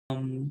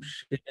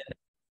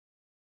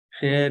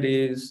share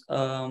is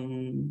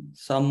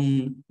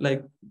some,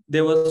 like,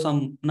 there were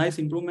some nice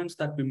improvements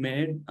that we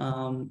made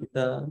with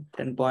the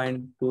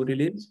 10.2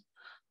 release.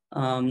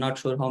 Not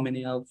sure how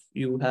many of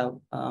you have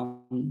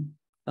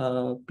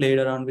played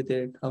around with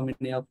it, how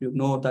many of you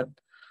know that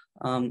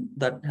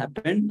that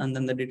happened, and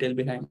then the detail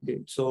behind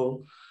it.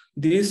 So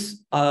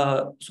this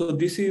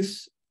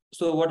is,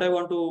 so what I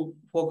want to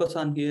focus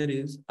on here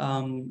is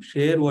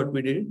share what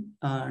we did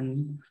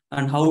and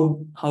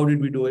how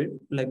did we do it,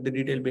 like the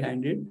detail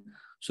behind it.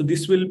 So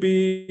this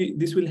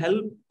will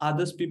help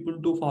others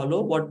people to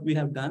follow what we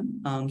have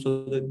done,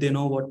 so that they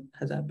know what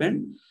has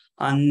happened.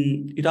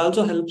 And it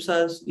also helps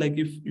us, like,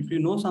 if you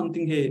know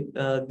something, hey,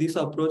 this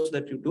approach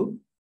that you took,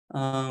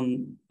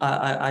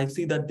 I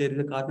see that there is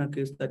a corner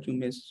case that you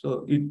missed.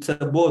 So it's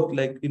both,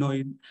 like,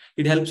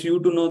 it helps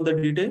you to know the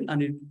detail,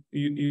 and if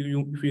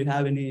you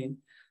have any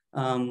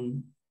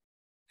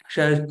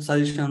share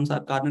suggestions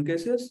or corner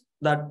cases,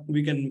 that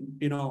we can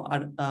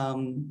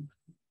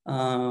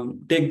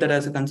take that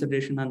as a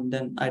consideration and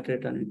then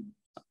iterate on it,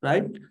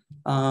 right?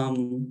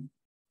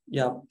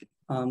 Yeah.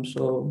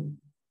 So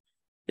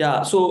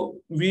yeah,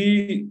 so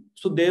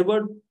there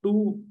were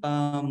two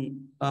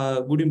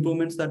good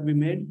improvements that we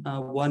made.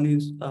 One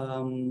is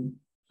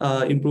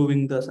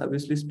improving the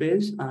service list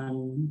page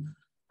and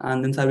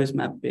then service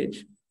map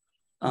page.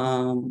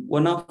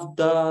 One of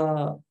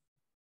the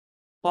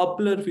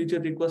popular feature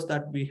requests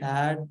that we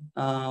had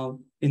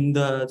in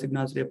the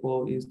SigNoz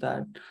repo is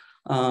that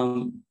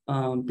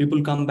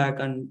people come back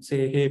and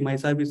say, hey, my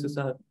services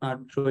are not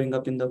showing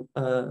up in the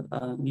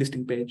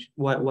listing page.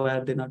 Why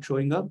are they not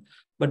showing up?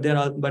 But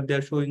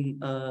they're showing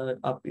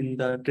up in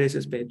the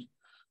traces page.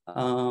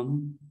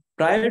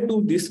 Prior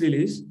to this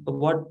release,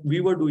 what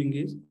we were doing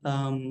is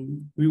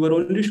we were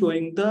only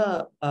showing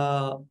the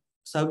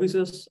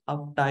services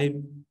of type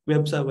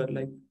web server,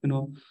 like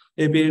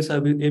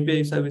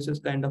API services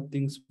kind of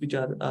things, which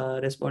are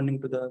responding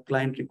to the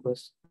client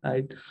requests,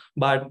 right?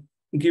 But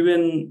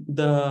given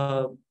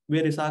the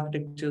various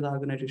architectures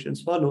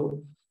organizations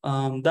follow,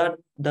 that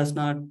does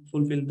not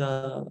fulfill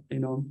the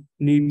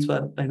needs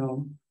for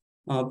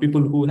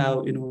people who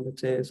have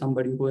let's say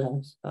somebody who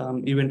has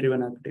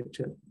event-driven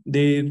architecture.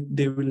 They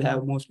will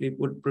have mostly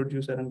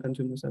producer and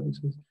consumer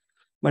services.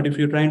 But if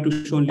you're trying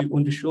to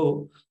only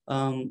show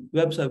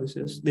web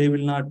services, they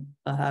will not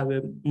have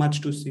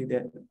much to see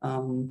there.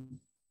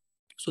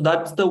 So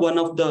that's the one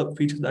of the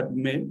features that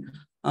we made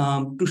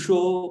to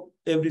show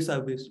every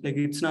service. Like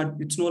it's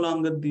no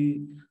longer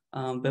the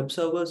web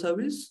server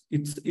service.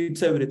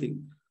 It's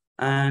everything.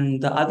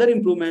 And the other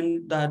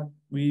improvement that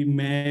we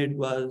made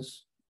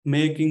was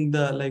making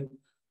the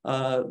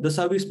the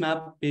service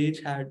map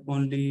page had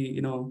only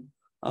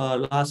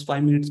last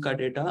 5 minutes ka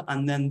data,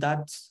 and then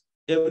that's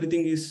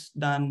everything is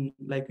done.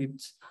 Like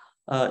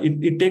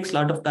it takes a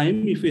lot of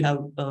time if you have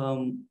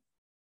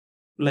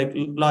like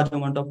large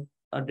amount of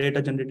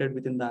data generated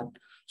within that.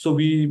 So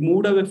we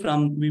moved away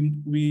from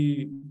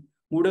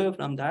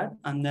that,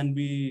 and then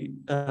we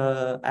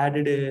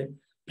added a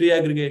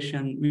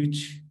pre-aggregation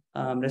which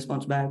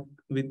responds back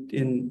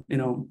within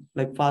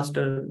like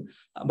faster,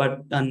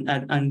 but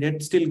and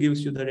it still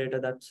gives you the data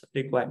that's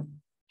required.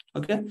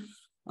 Okay.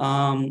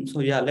 So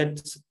yeah,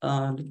 let's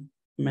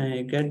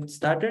may get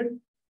started.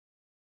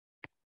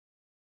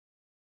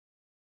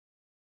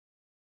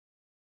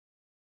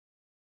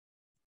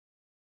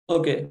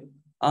 Okay.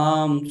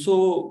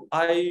 So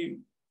I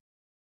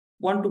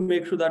want to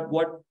make sure that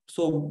what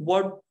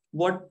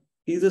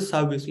is a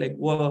service, like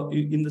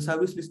in the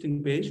service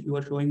listing page you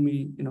are showing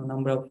me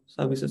number of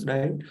services,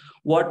 right?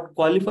 What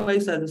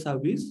qualifies as a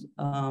service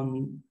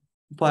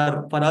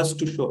for us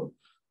to show?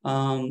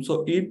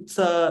 So it's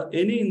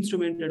any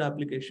instrumented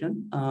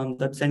application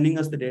that's sending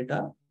us the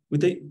data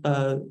with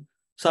a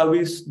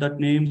service that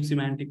name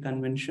semantic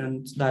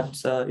conventions,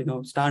 that's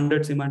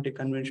standard semantic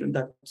convention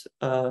that's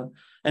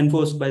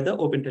enforced by the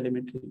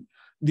OpenTelemetry.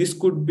 This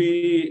could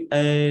be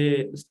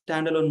a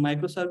standalone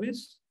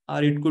microservice,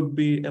 or it could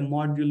be a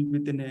module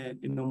within a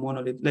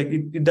monolith. Like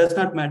it does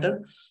not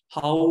matter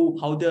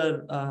how they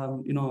are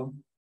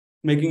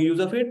making use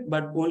of it,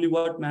 but only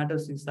what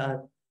matters is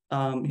that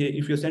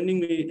if you're sending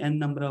me n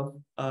number of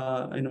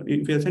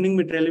if you're sending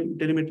me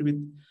telemetry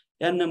with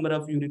n number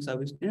of unique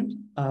service names,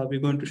 we're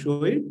going to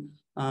show it,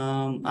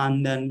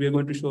 and then we're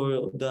going to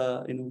show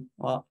the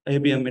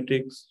ABM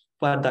metrics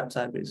for that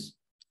service,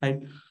 right?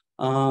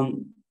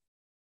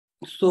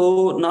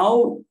 So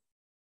now,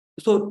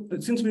 so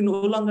since we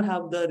no longer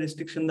have the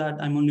restriction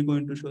that I'm only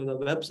going to show the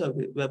web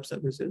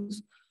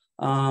services,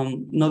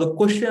 now the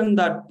question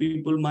that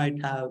people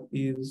might have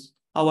is,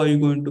 how are you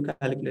going to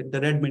calculate the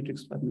red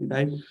matrix for me,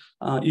 right?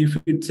 If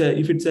it's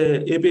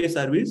a API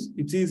service,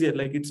 it's easier,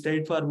 like it's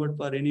straightforward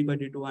for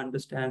anybody to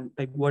understand,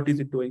 like what is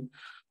it doing.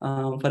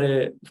 For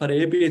a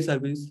API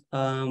service,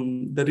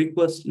 the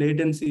request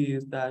latency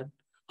is that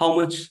how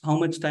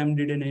much time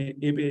did an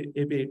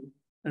API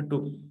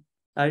took,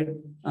 right?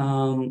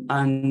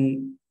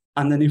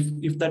 And then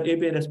if that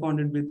API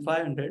responded with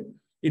 500,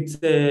 it's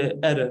a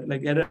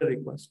error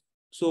request.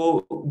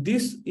 So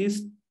this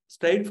is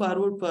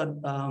straightforward for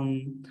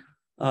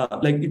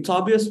like it's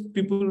obvious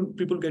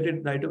people get it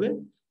right away,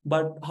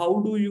 but how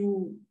do you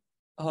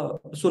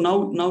so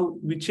now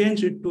we change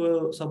it to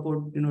support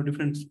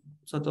different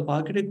sorts of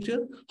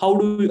architecture. How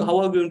are you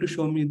going to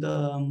show me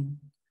the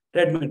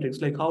red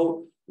matrix? Like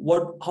how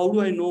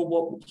do I know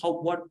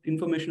what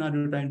information are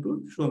you trying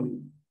to show me,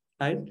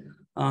 right?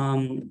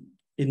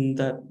 In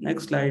the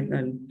next slide,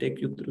 I'll take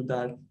you through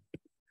that.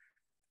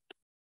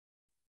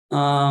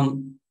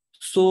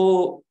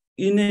 So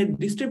in a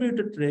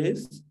distributed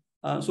trace,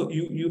 so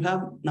you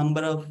have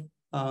number of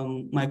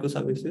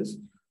microservices,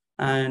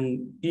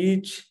 and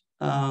each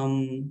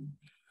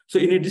so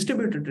in a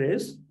distributed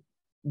trace,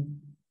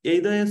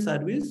 either a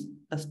service,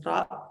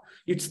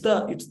 it's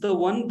the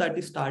one that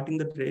is starting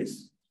the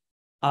trace,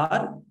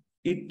 or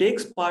it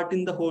takes part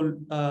in the whole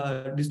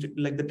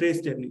like the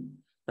trace journey,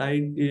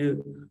 right?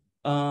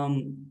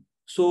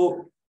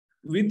 So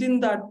within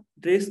that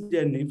trace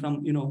journey,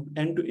 from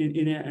end to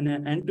in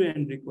an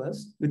end-to-end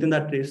request within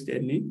that trace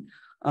journey,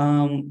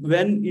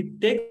 when it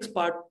takes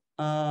part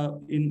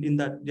in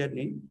that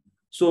journey,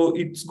 so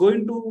it's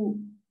going to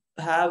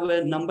have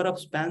a number of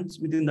spans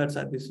within that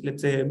service.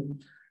 Let's say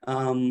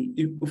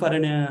if for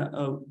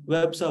a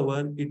web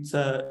server, it's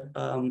a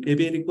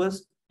API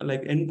request,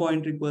 like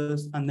endpoint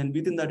request, and then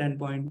within that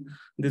endpoint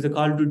there's a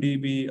call to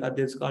DB, or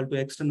there's a call to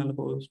external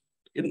host.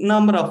 A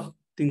number of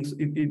things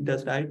it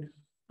does, right?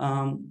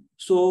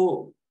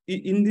 So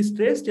in this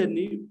trace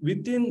journey, we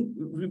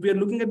are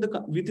looking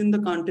at within the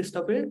context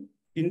of a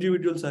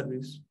individual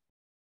service.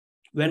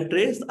 When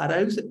trace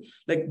arrives,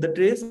 like the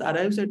trace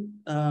arrives at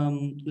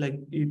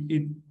like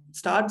it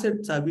starts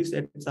at service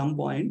at some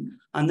point,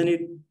 and then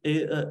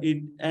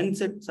it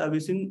ends at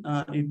service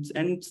it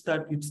ends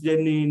its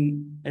journey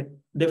at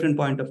different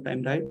point of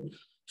time, right?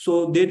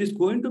 So there is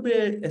going to be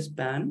a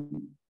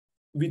span,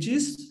 which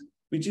is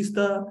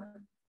the,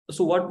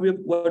 so what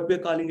we're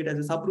calling it as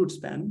a subroute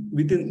span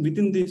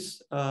within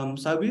this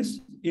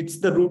service. It's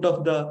the root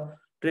of the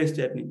trace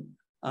journey.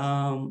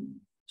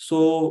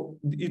 So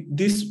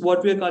this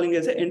what we are calling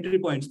as an entry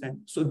point span.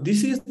 So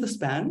this is the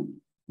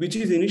span which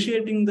is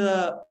initiating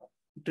the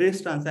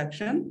trace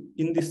transaction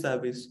in this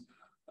service.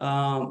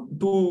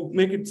 To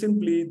make it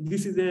simply,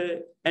 this is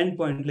a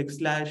endpoint like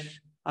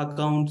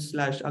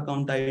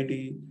 /account/account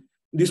ID.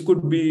 This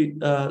could be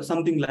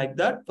something like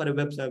that for a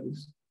web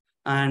service.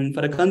 And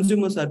for a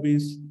consumer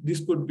service, this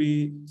could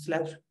be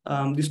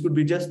this could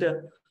be just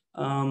a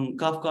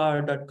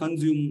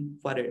Kafka.consume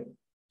for it.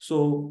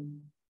 So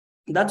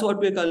that's what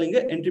we're calling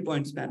an entry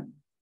point span.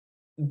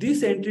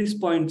 This entry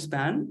point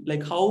span,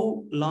 like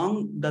how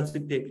long does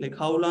it take? Like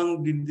how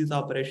long did this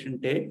operation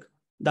take?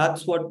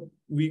 That's what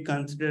we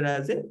consider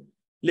as a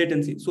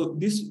latency. So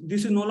this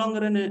is no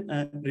longer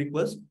a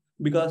request,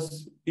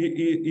 because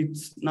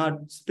it's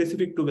not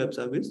specific to web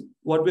service.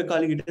 What we're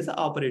calling it as an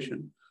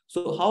operation.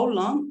 So how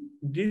long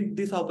did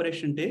this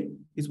operation take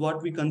is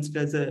what we consider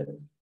as a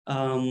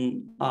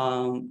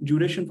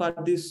duration for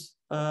this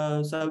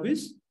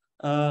service.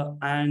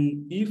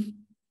 And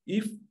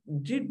if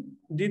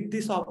did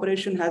this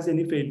operation has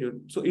any failure.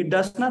 So it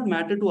does not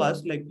matter to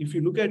us. Like if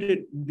you look at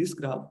it, this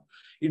graph,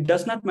 it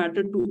does not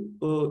matter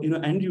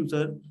to end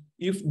user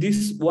if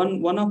this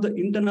one of the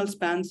internal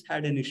spans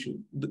had an issue.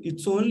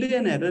 It's only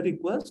an error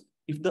request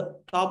if the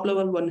top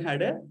level one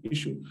had an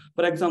issue.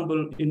 For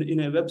example, in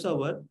a web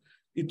server,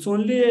 it's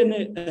only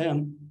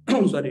an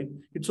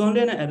it's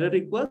only an error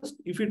request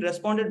if it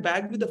responded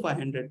back with the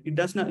 500. It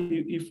does not,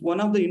 if one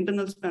of the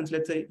internal spans,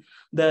 let's say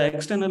the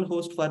external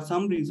host for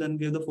some reason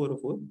gave the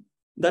 404,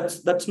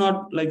 that's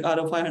not like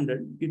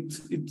R500.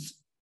 It's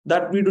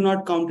that we do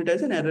not count it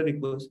as an error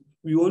request.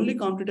 We only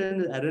count it as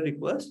an error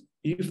request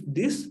if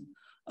this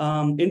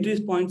entry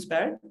point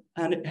span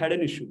and it had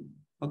an issue.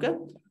 Okay,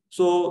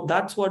 so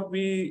that's what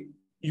we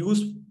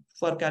use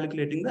for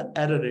calculating the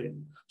error rate.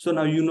 So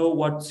now you know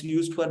what's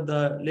used for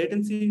the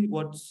latency,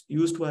 what's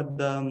used for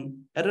the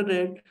error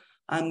rate,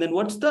 and then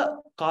what's the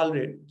call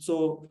rate.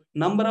 So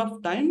number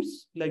of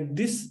times like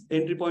this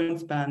entry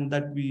point span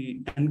that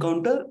we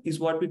encounter is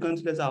what we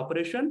consider as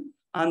operation,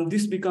 and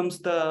this becomes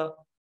the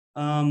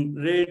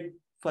rate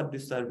for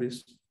this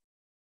service,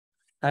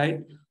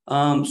 right?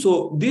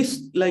 So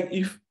this, like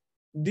if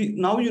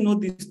now you know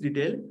this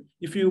detail,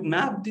 if you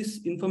map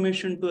this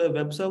information to a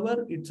web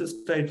server, it's a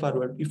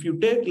straightforward. If you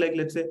take, like,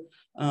 let's say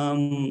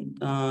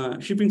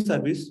shipping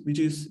service, which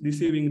is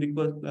receiving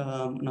request,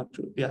 not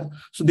true, yeah.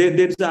 So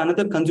there's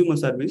another consumer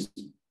service,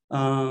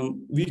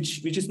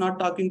 which is not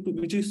talking to,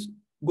 which is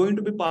going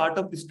to be part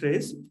of this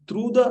trace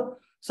through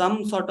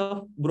some sort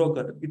of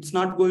broker. It's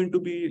not going to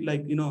be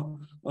like,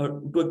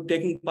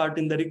 taking part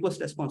in the request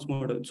response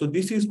model. So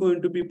this is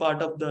going to be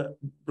part of the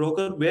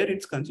broker where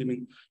it's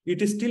consuming.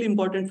 It is still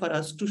important for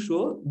us to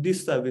show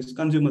this service,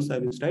 consumer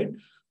service, right?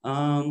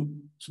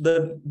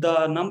 So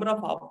the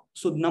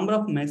number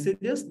of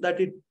messages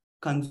that it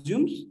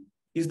consumes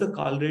is the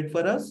call rate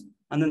for us.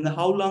 And then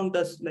how long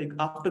does, like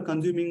after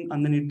consuming,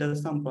 and then it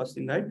does some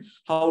processing, right?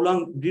 How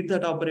long did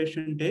that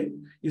operation take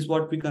is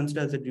what we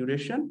consider as a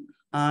duration.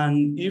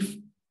 And if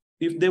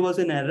there was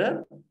an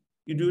error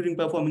during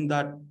performing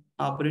that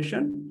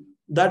operation,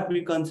 that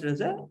we consider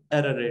as a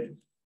error rate.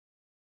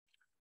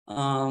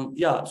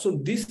 Yeah, so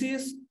this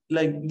is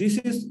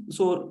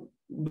so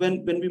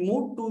when we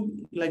move to,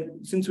 like,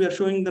 since we are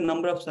showing the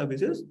number of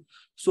services,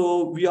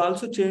 so we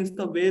also change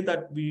the way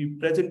that we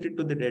present it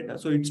to the data.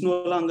 So it's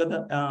no longer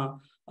the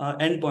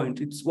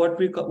endpoint. It's what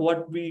we call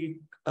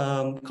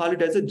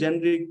it as a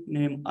generic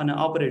name, an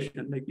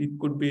operation. Like it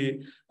could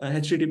be a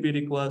HTTP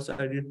request,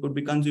 or it could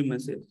be consume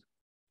message,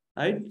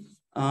 right?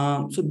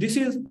 So this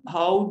is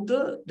how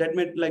that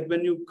meant, like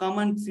when you come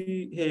and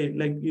see, hey,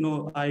 like, you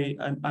know,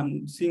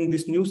 I'm seeing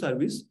this new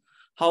service,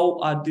 how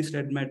are this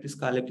red matrix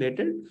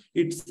calculated?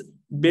 It's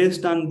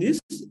based on this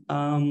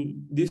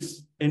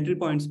entry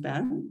point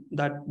span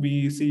that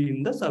we see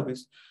in the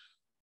service.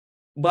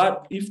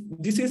 But if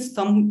this is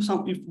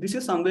if this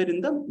is somewhere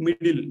in the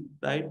middle,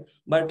 right?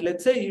 But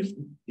let's say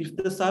if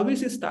the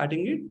service is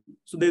starting it,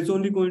 so there's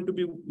only going to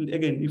be,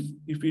 again,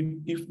 if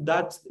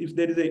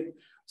there is a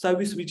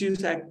service which is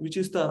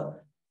the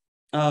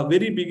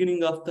very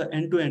beginning of the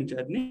end-to-end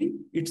journey,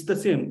 it's the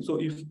same. So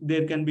if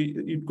there can be,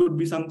 it could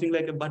be something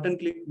like a button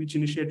click which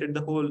initiated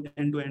the whole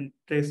end-to-end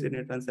trace in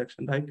a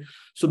transaction, right?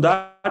 So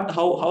that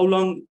how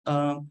long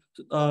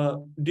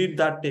did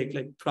that take,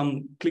 like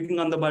from clicking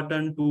on the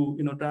button to,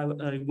 you know,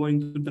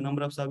 going through the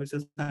number of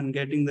services and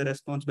getting the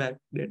response back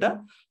data?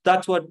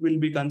 That's what will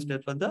be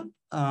considered for the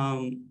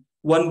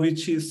one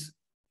which is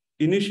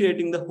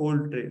initiating the whole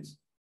trace.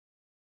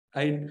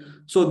 Right.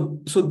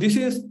 So this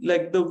is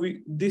like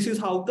this is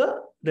how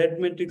the red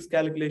matrix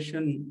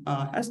calculation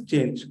has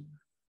changed,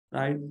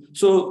 right?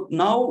 So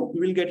now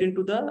we'll get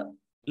into the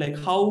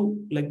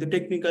the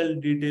technical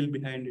detail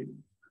behind it.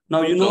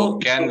 Now, you know. So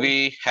can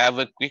we have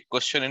a quick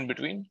question in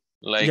between,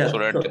 like, Yeah, so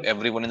that sure.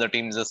 everyone in the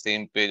team is the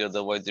same page?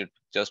 Otherwise, it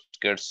just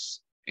gets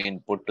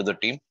input to the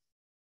team.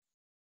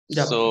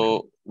 Yeah.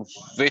 So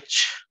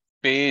which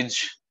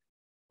page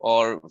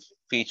or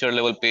feature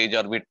level page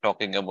are we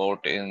talking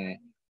about in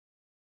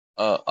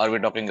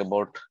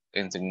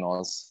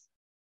SigNoz?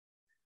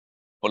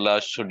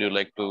 Palash, should you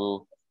like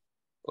to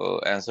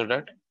answer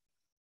that?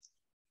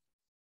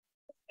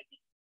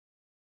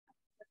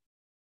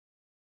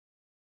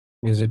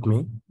 Is it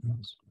me?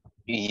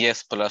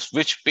 Yes, Palash.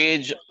 Which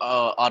page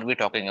are we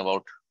talking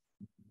about?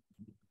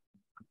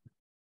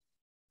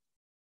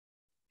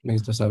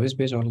 Means the service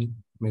page only.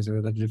 Means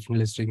where the different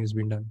listing has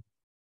been done.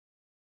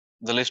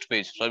 The list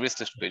page, service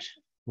list page.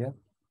 Yeah.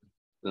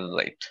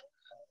 Right.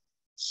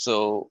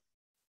 So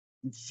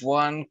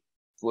one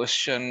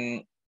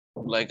question,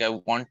 like, I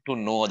want to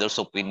know others'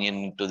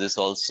 opinion to this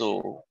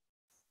also.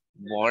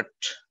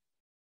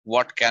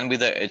 What can be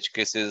the edge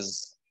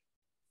cases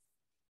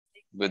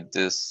with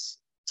this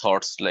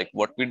thoughts? Like,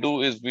 what we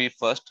do is we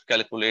first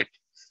calculate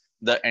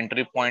the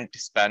entry point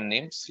span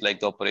names,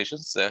 like the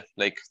operations,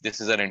 like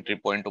this is an entry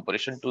point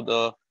operation to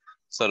the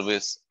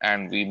service,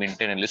 and we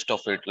maintain a list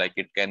of it, like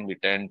it can be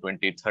 10,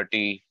 20,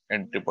 30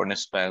 entry point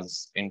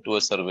spans into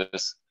a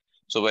service.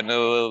 So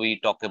whenever we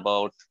talk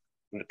about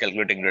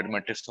calculating red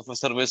matrix of a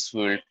service,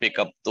 we will pick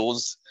up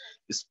those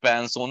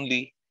spans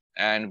only,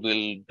 and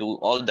we'll do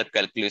all the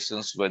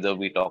calculations, whether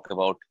we talk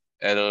about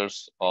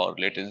errors or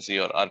latency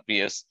or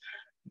RPS,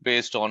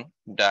 based on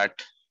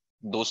that,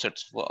 those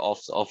sets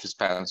of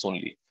spans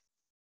only.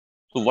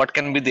 So what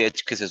can be the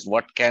edge cases?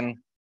 What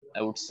can,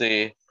 I would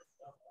say,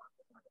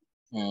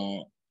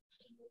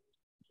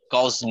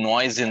 cause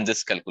noise in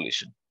this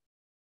calculation?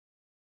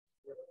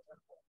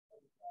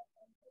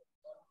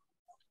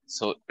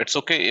 So it's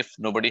okay if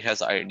nobody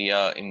has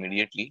idea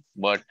immediately,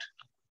 but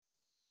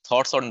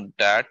thoughts on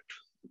that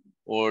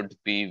would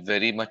be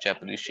very much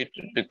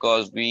appreciated,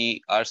 because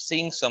we are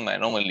seeing some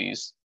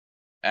anomalies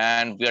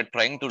and we are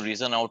trying to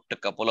reason out a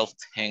couple of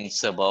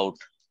things about,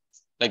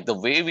 like, the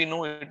way we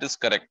know it is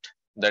correct,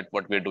 that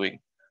what we're doing,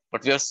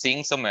 but we are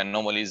seeing some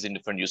anomalies in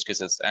different use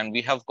cases, and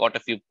we have got a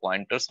few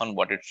pointers on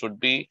what it should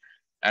be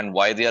and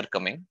why they are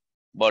coming,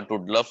 but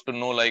would love to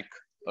know, like,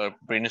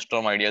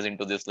 brainstorm ideas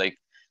into this, like,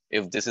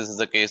 if this is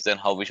the case, then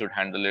how we should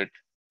handle it.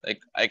 Like,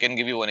 I can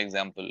give you one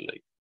example.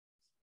 Like,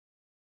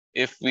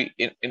 if we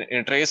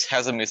in trace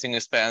has a missing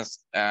spans,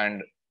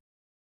 and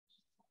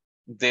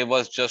there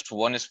was just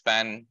one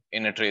span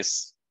in a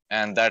trace,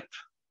 and that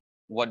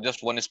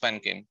just one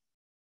span came,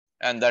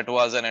 and that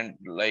was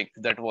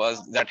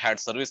that had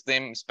service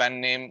name,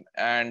 span name,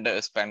 and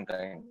span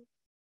kind.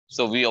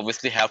 So we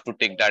obviously have to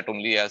take that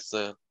only as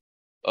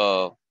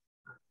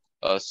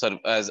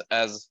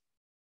as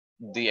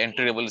the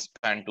entry level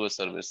span to a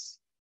service.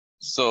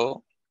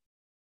 So,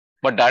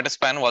 but that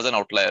span was an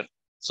outlier.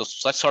 So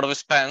such sort of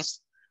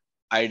spans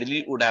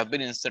ideally would have been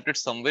inserted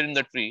somewhere in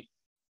the tree,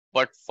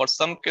 but for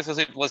some cases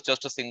it was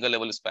just a single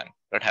level span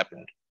that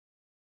happened.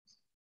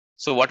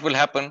 So what will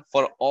happen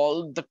for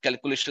all the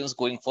calculations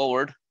going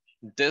forward?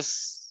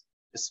 This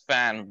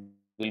span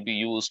will be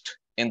used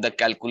in the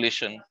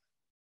calculation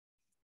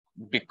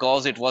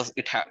because it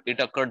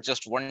occurred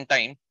just one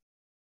time,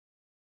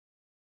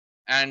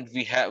 and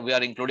we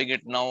are including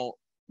it now,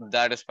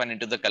 that span,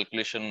 into the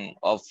calculation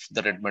of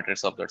the red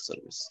matrix of that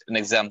service. An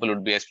example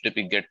would be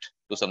HTTP get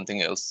to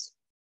something else.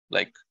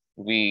 Like,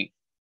 we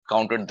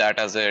counted that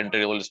as an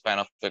entry-level span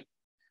of a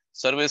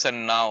service.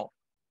 And now,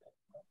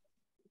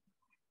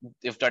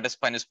 if data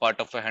span is part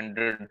of a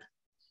 100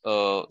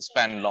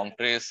 span long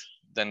trace,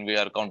 then we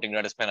are counting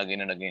data span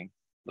again and again.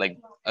 Like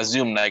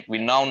assume, like we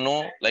now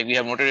know, like we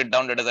have noted it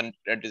down that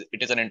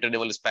it is an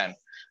entry-level span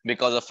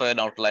because of an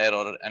outlier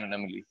or an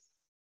anomaly,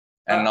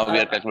 and now we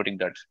are calculating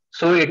that.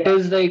 So it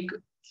is like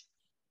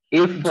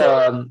if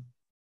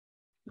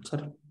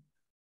sorry.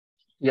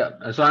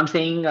 Yeah, so I'm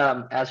saying,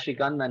 as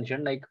Srikanth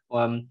mentioned, like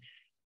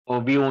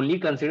we only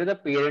consider the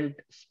parent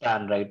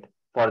span, right,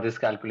 for this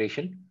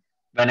calculation.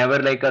 Whenever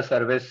like a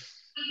service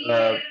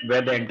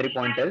where the entry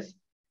point is,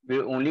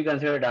 we only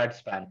consider that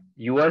span.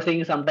 You are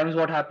saying sometimes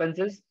what happens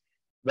is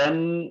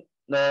when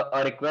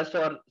a request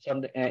or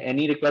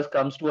any request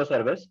comes to a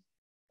service,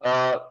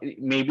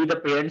 maybe the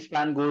parent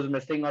span goes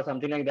missing or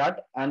something like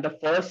that, and the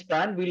first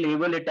span we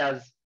label it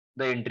as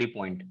the entry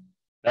point,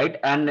 right?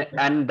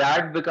 And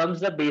that becomes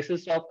the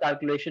basis of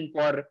calculation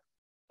for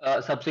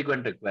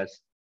subsequent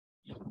requests.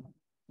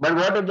 But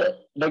what if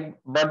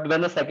but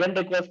when the second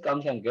request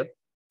comes, Ankit,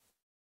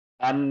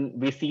 and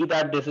we see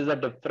that this is a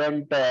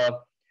different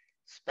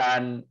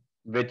span,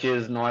 which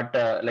is not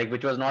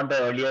which was not the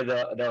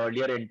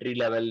earlier entry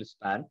level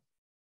span.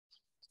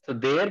 So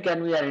there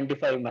can we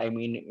identify, I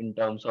mean, in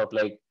terms of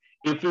like,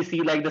 if we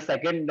see like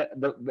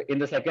in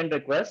the second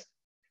request,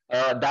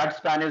 that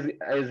span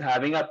is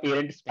having a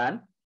parent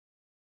span,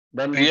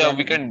 then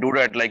we can do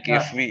that. Like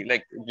if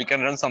we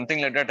can run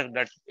something like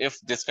that if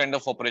this kind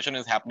of operation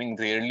is happening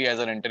rarely as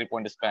an entry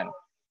point span,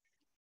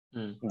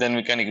 then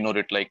we can ignore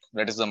it. Like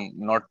that is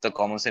not the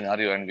common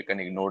scenario, and we can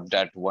ignore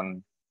that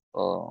one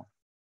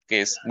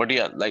case. But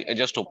yeah, like I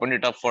just opened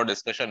it up for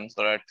discussion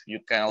so that you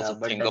can also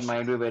think of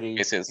might be very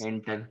cases.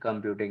 Intense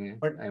computing.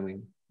 But I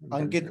mean,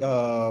 Ankit,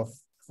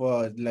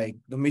 for like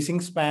the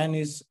missing span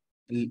is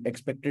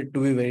expected to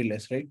be very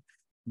less, right?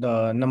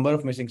 The number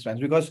of missing spans,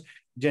 because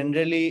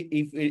generally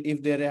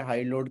if they're a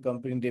high load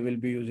company, they will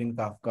be using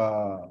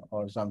Kafka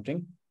or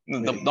something.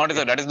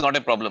 That is not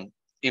a problem.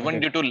 Even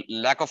due to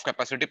lack of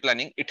capacity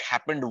planning, it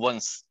happened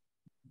once.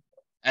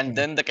 And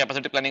then the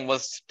capacity planning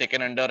was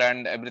taken under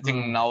and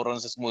everything now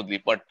runs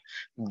smoothly. But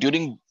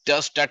during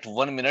just that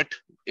 1 minute,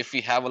 if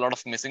we have a lot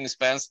of missing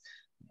spans,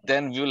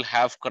 then we will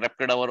have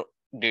corrupted our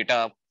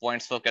data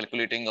points for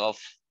calculating of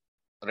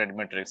red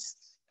matrix.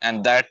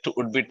 And that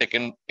would be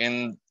taken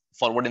in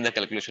forward in the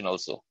calculation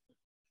also.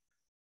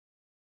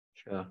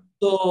 Sure.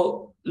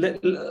 So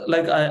like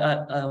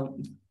I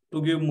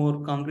to give more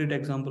concrete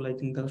example, I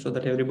think so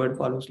that everybody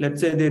follows.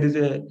 Let's say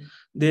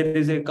there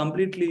is a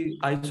completely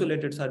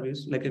isolated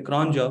service, like a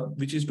cron job,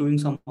 which is doing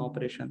some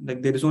operation.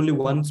 Like there is only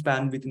one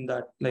span within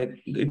that. Like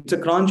it's a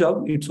cron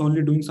job, it's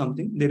only doing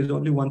something. There is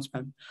only one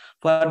span.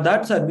 For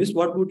that service,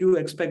 what would you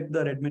expect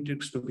the red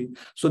matrix to be?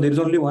 So there is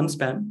only one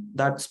span.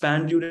 That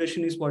span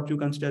duration is what you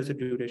consider as a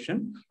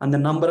duration, and the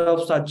number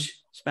of such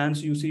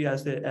spans you see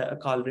as a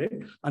call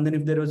rate. And then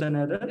if there was an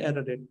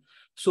error rate.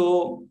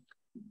 So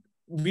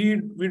we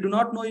do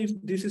not know if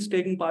this is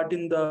taking part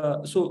in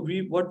the, so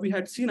what we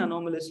had seen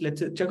anomalies, let's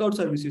say checkout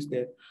service is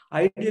there.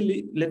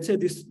 Ideally, let's say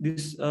this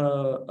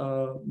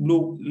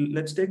blue,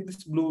 let's take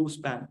this blue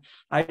span.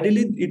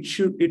 Ideally, it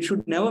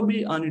should never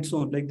be on its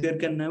own. Like there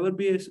can never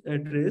be a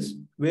trace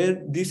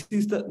where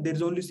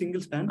there's only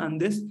single span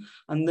and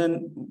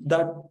then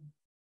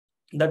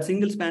that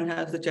single span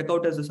has the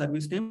checkout as a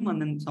service name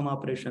and then some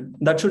operation.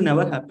 That should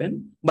never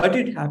happen, but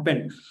it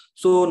happened.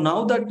 So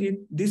now that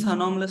this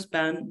anomalous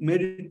span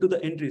made it to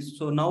the entries.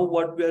 So now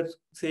what we are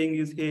saying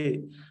is,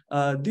 hey,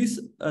 this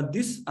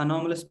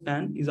anomalous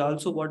span is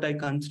also what I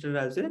consider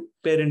as a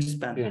parent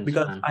span,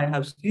 because I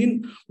have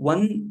seen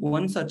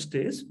one such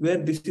trace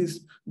where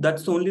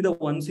that's only the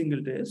one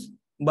single trace.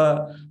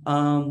 But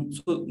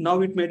so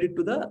now it made it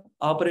to the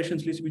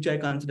operations list, which I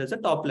consider as a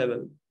top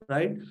level,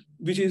 right?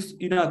 Which is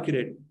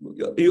inaccurate.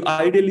 You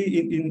ideally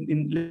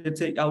in let's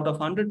say out of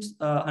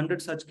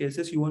 100 such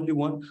cases, you only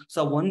want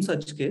one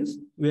such case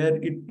where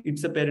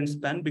it's a parent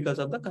span because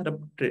of the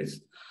corrupt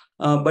trace.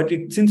 But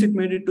since it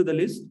made it to the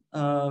list,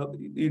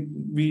 it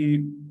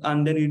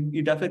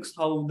affects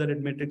how the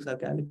red metrics are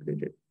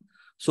calculated.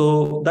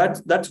 So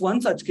that's one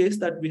such case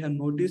that we have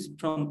noticed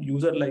from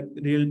user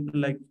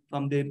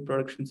from their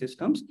production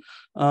systems.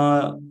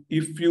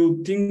 If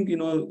you think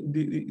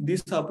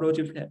this approach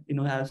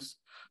has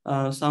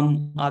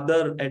some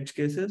other edge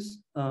cases,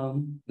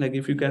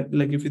 if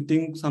you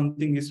think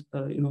something is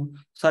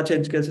such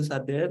edge cases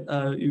are there,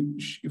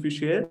 if you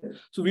share.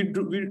 So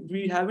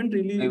we haven't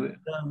really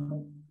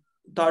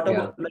thought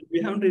about,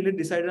 we haven't really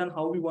decided on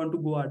how we want to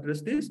go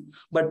address this.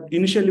 But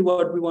initially,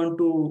 what we want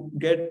to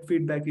get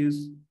feedback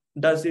is,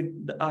 are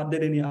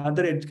there any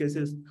other edge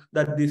cases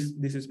that this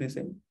is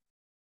missing?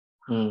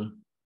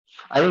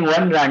 I think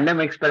one random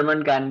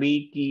experiment can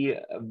be key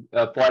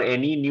for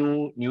any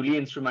newly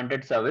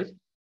instrumented service.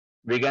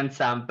 We can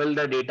sample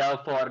the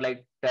data for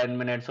like 10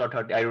 minutes or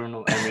 30, I don't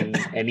know, I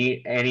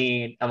mean,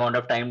 any amount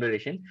of time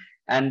duration,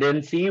 and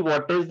then see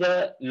what is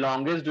the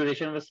longest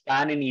duration of a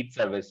span in each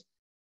service.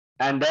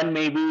 And then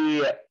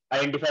maybe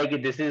identify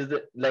that this is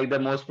the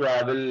most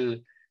probable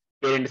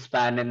parent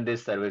span in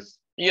this service.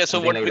 Yeah. So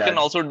Something what like we that. can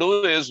also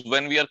do is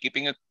when we are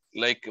keeping a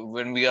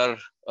when we are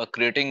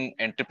creating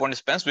entry point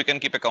spans, we can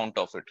keep account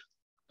of it.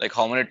 Like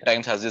how many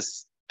times has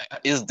this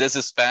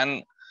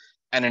span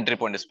an entry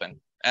point span,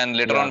 and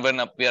later on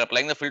when we are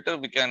applying the filter,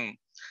 we can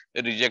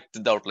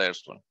reject the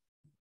outliers one.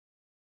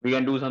 We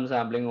can do some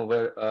sampling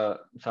over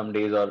some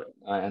days, or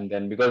and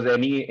then because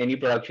any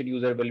production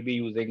user will be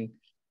using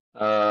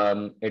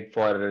it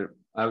for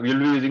we'll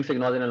be using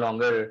SigNoz in a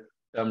longer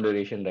term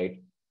duration, right?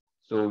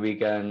 So we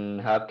can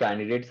have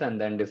candidates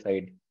and then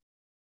decide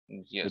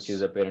Yes. which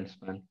is a parent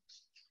span.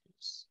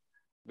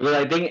 Because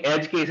I think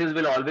edge cases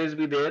will always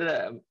be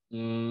there.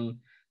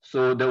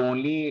 So the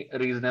only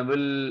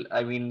reasonable,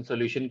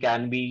 solution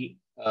can be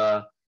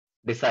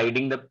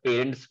deciding the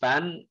parent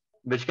span,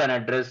 which can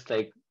address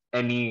like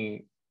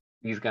any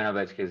these kind of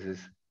edge cases,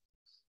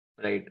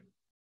 right?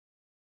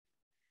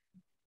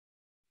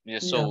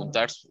 Yes. So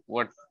that's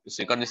what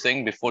Srikanth is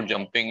saying. Before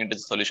jumping into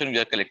the solution, we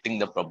are collecting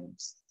the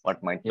problems.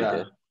 What might be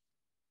there?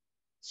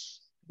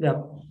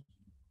 Yeah.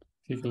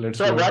 Let's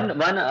So move.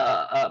 one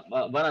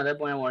other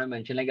point I want to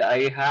mention, like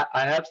I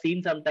have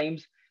seen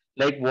sometimes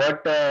like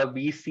what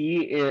we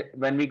see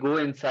when we go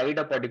inside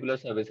a particular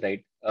service,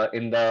 right?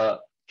 In the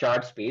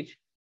charts page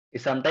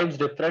is sometimes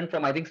different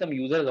from, I think some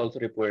users also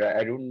reported.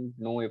 I don't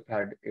know if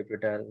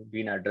it has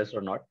been addressed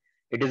or not.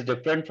 It is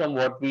different from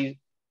what we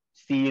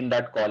see in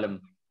that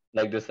column,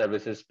 like the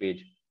services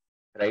page,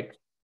 right?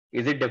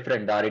 Is it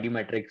different? The RAD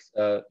metrics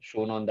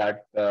shown on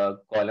that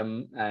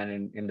column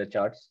and in the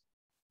charts?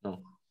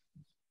 No.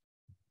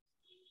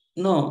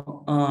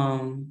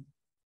 No.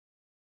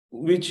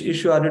 Which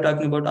issue are you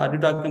talking about? Are you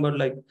talking about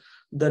like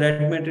the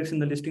red matrix in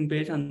the listing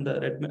page and the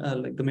red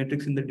like the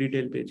matrix in the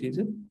detail page? Is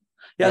it?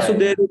 Yeah. So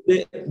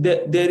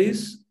there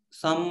is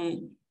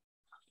some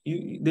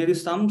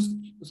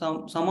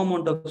some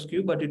amount of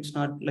skew, but it's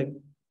not like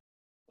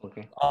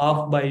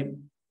off by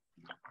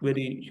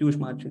very huge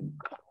margin.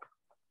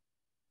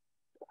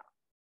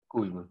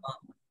 Cool.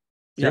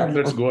 Yeah.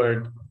 Let's go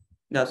ahead.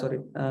 Yeah, sorry.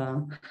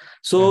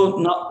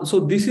 So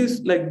this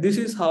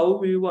is how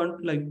we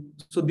want, like,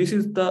 so this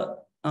is the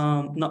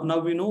now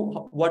we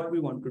know what we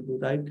want to do,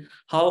 right?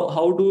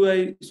 How do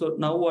I, so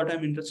now what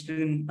I'm interested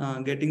in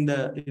getting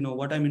the,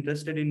 what I'm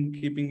interested in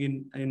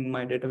keeping in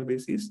my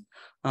database is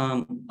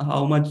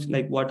how much,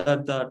 like, what are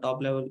the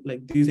top level,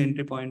 like these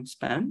entry point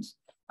spans,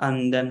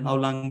 and then how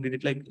long did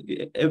it, like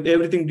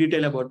everything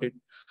detail about it.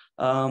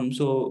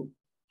 So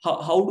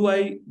how do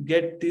I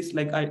get this,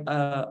 like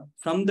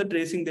from the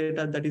tracing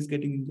data that is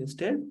getting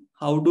ingested,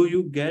 how do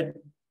you get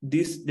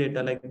this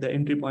data, like the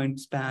entry point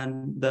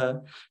span,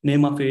 the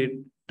name of it,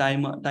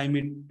 time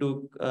it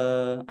took,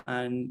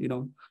 and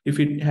if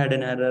it had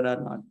an error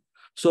or not.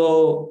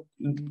 So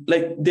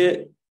like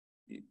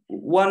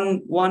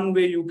one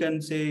way you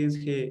can say is,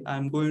 hey,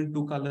 I'm going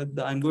to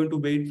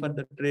wait for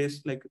the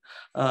trace, like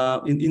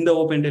in the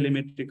open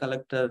telemetry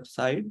collector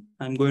side,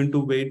 I'm going to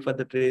wait for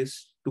the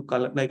trace to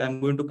collect, like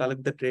I'm going to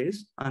collect the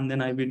trace, and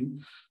then I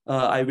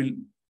will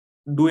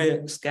do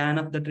a scan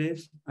of the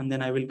trace, and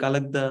then I will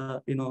collect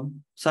the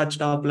such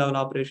top level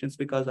operations,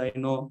 because I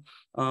know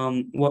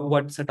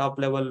what's a top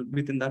level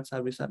within that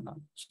service or not.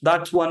 So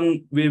that's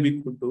one way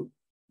we could do.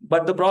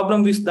 But the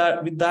problem with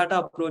that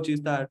approach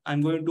is that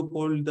I'm going to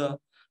hold the,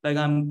 like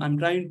I'm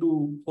trying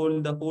to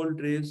hold the whole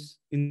trace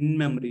in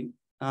memory,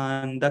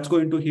 and that's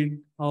going to hit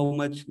how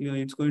much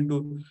it's going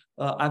to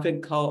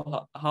affect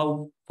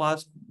how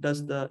fast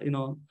does the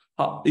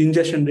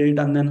ingestion rate,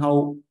 and then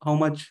how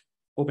much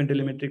open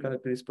telemetry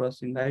collector is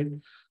processing, right?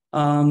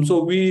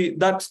 So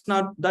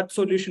that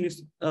solution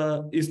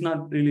is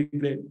not really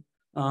great.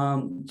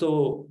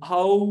 So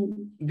how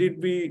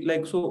did we,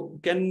 like, so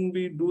can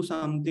we do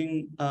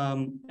something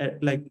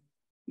like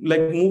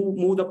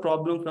move the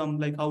problem from,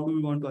 like, how do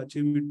we want to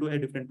achieve it to a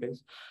different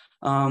place?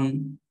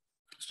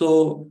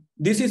 So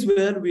this is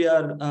where we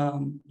are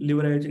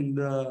leveraging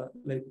the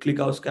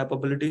ClickHouse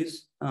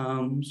capabilities.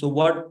 So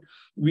what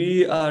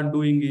we are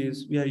doing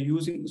is we are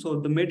using, so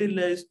the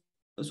materialized,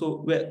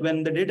 so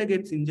when the data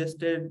gets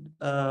ingested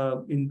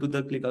into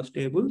the ClickHouse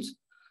tables,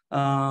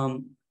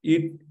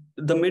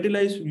 the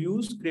materialized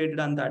views created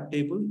on that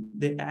table,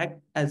 they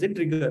act as a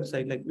trigger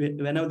site. Like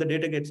whenever the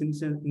data gets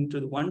into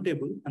the one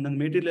table, and then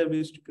materialized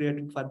views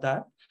created for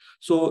that.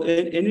 So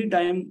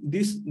anytime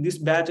this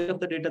batch of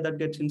the data that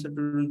gets inserted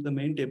into the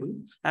main table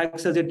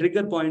acts as a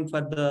trigger point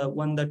for the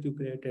one that you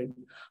created.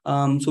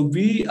 So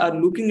we are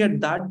looking at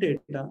that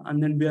data,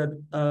 and then we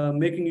are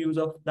making use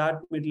of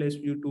that materialized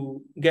view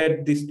to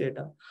get this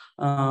data.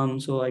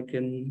 So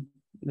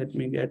let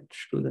me get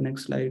to the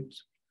next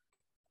slides.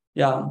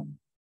 Yeah.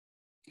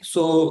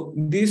 So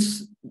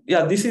this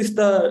is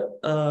the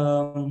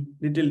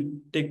little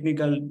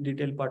technical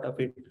detail part of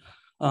it.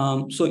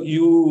 So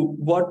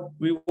what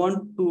we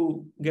want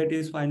to get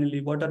is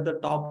finally what are the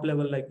top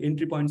level, like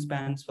entry point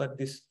spans for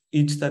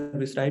each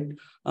service, right?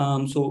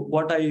 So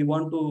what I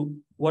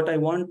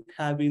want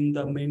have in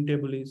the main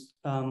table is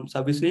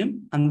service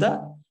name and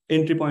the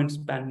entry point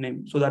span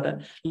name, so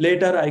that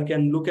later I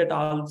can look at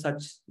all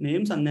such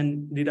names and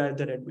then derive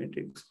the red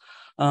matrix.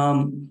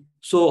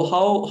 So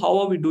how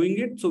are we doing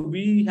it? So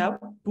we have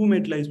two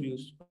materialized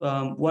views.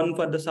 One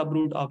for the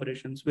subroot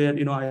operations, where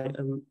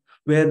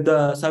where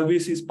the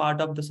service is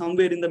part of the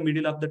somewhere in the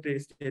middle of the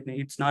trace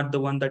journey. It's not the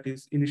one that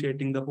is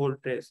initiating the whole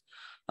trace.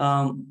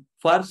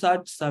 For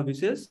such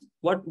services,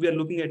 what we are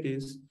looking at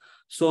is,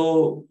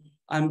 so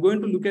I'm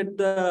going to look at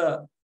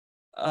the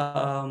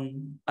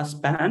a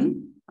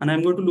span, and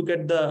I'm going to look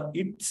at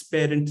its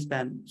parent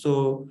span.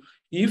 So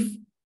if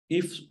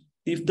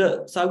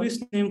the service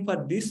name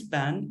for this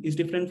span is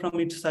different from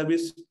its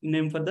service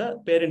name for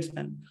the parent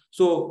span,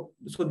 so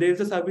there's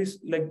a service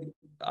like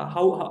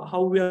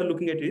how we are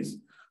looking at is,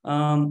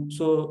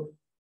 so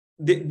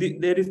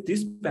there is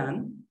this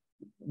span.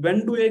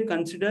 When do I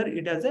consider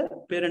it as a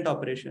parent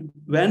operation?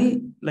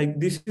 When like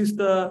this is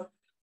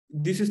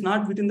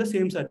not within the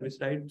same service,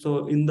 right?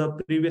 So in the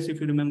previous,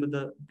 if you remember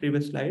the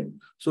previous slide,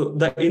 so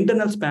the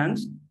internal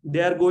spans,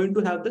 they are going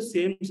to have the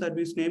same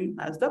service name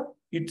as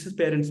its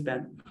parent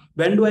span.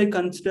 When do I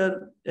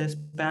consider a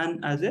span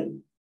as a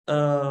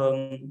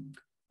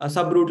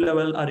subroot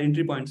level or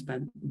entry point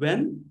span?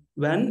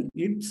 When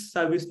its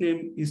service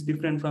name is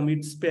different from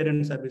its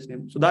parent service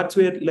name. So that's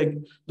where like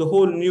the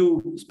whole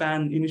new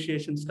span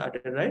initiation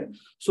started, right?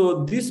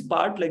 So this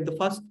part, like the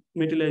first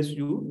materialized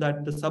view,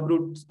 that the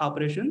subroot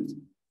operations,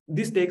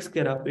 this takes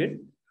care of it.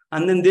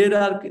 And then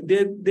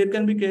there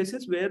can be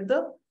cases where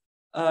the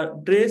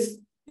trace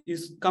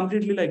is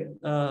completely like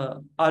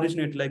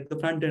originate, like the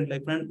front end,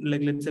 like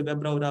let's say web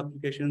browser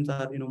applications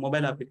or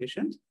mobile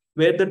applications,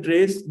 where the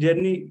trace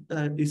journey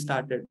is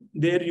started.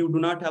 There you do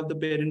not have the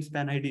parent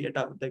span ID at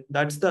all. Like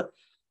that's the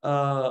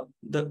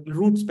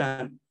root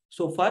span.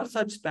 So for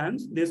such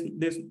spans, there's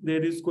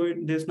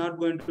not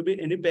going to be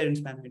any parent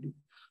span ID.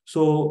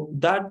 So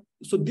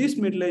this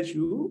materialized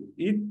view,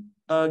 it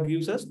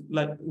gives us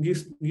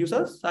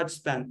such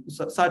span,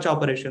 such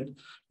operations.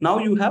 Now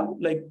you have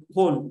like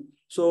whole.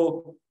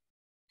 So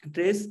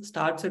trace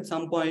starts at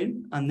some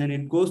point, and then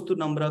it goes to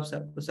number of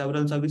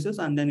several services,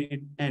 and then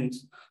it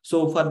ends.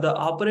 So for the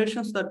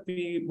operations that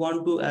we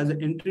want to as an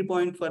entry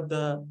point for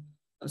the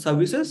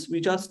services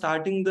which are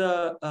starting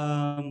the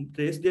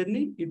trace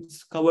journey,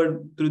 it's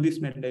covered through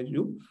this materialized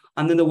view.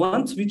 And then the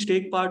ones which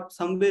take part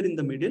somewhere in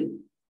the middle,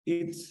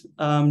 it's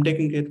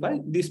taken care by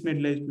this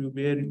materialized view,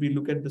 where we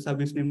look at the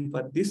service name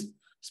for this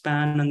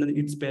span and then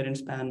its parent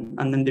span,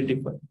 and then they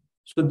differ.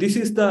 So this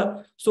is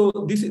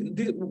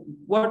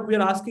what we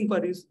are asking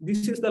for is,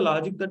 this is the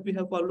logic that we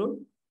have followed.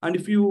 And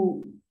if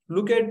you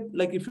look at,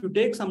 like, if you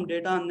take some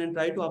data and then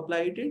try to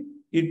apply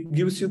it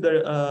gives you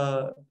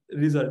the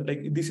result.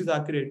 Like this is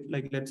accurate.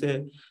 Like let's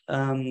say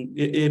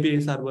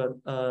API server,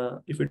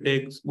 if it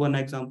takes one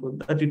example,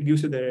 that it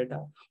gives you the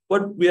data.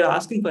 What we are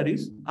asking for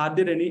is, are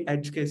there any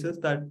edge cases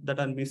that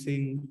are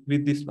missing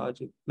with this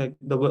logic? Like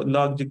the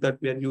logic that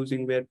we are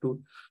using, where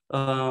to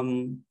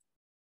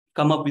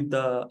come up with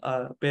the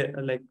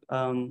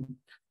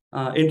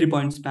entry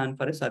point span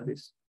for a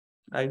service,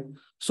 right?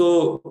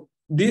 So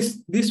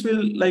this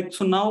will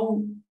so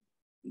now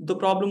the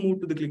problem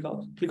moved to the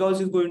ClickHouse. ClickHouse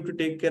is going to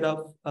take care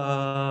of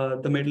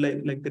the middle,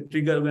 like the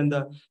trigger when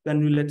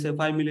we, let's say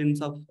 5 million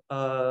of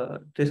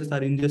traces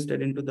are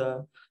ingested into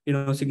the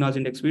SigNoz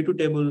index v2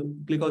 table.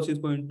 ClickHouse is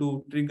going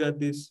to trigger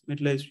this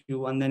materialized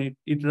view, and then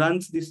it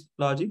runs this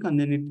logic, and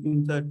then it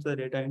inserts the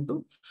data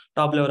into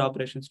top level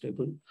operations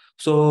table.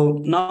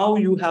 So now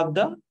you have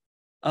the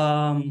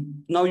now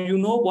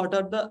what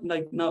are the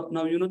now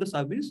the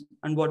service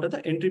and what are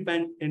the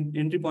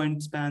entry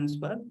point spans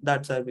for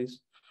that service.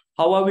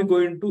 How are we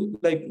going to,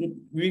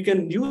 we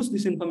can use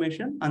this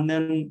information, and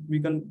then we're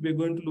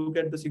going to look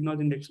at the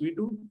SigNoz index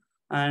v2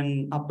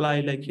 and apply,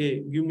 like, hey,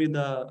 give me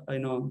the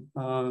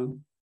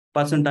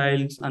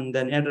percentiles and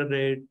then error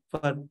rate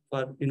for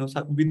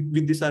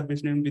with the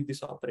service name with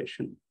this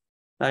operation,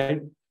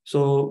 right?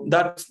 So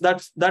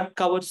that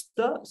covers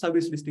the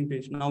service listing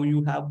page. Now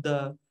you have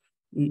the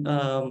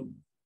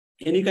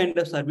any kind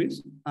of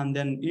service, and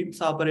then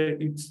its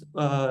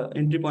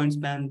entry point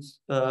spans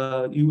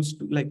used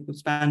to, like,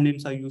 span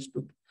names are used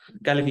to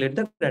calculate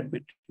the red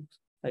metrics,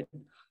 right?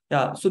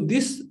 Yeah. So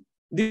this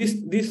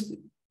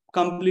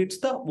completes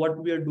what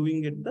we are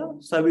doing at the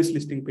service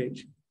listing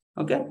page.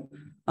 Okay.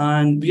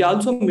 And we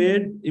also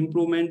made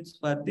improvements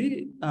for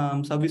the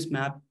service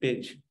map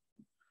page.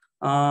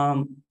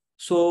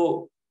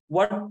 So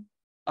what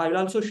I'll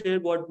also share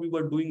what we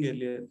were doing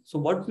earlier. So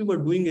what we were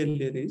doing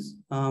earlier is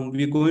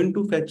we're going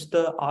to fetch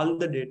all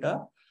the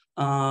data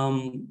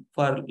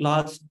for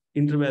last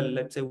interval,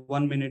 let's say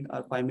 1 minute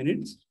or 5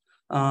 minutes.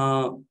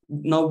 Now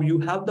you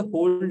have the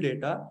whole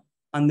data,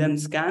 and then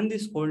scan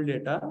this whole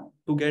data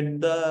to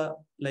get the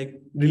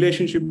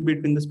relationship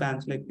between the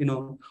spans. Like,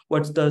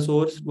 what's the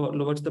source,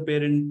 what's the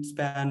parent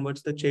span,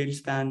 what's the child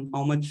span,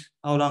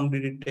 how long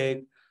did it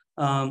take?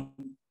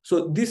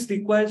 So this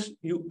requires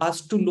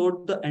us to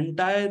load the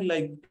entire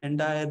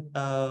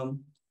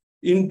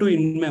into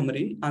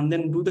in-memory, and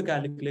then do the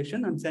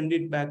calculation and send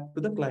it back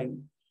to the client.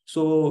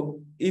 So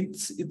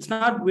it's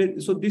not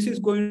so this is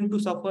going to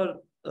suffer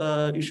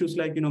issues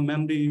like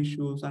memory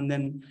issues, and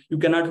then you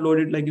cannot load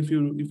it. Like if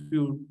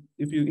you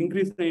if you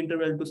increase the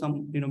interval to some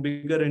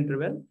bigger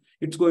interval,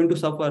 it's going to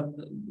suffer.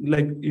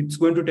 Like it's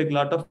going to take a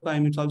lot of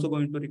time. It's also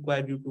going to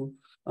require you to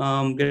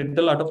get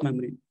a lot of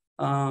memory.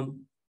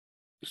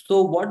 So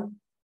what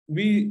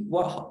we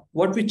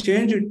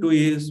change it to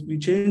is, we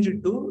change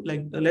it to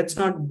like, let's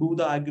not do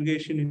the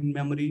aggregation in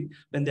memory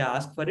when they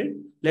ask for it.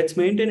 Let's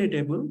maintain a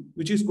table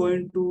which is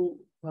going to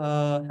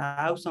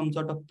have some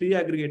sort of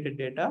pre-aggregated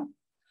data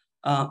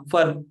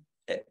for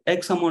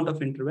X amount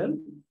of interval.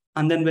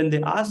 And then when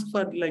they ask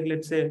for, like,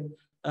 let's say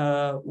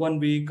 1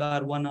 week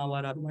or 1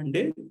 hour or 1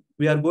 day,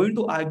 we are going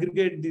to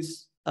aggregate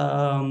this.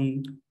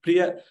 We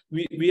are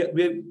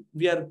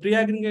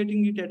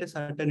pre-aggregating it at a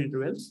certain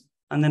intervals.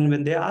 And then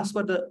when they ask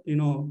for the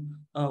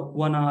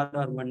 1 hour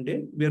or 1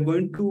 day, we are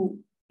going to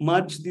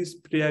merge this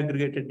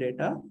pre-aggregated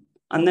data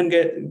and then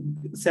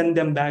send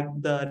them back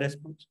the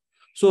response.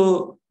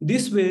 So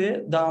this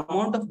way, the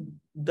amount of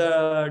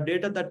the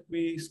data that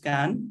we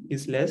scan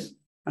is less,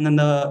 and then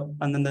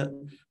the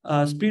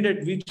speed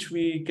at which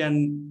we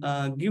can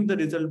give the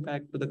result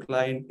back to the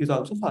client is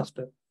also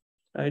faster,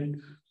 right?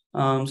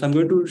 So I'm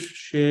going to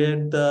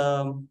share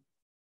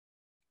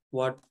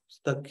what's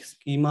the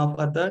schema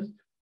for that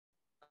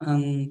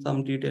and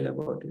some detail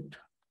about it.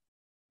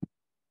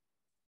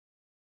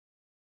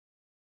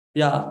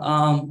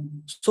 Yeah.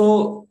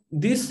 So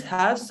this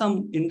has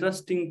some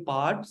interesting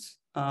parts.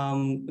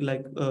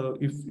 Like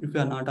if you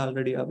are not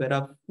already aware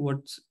of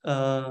what's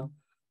some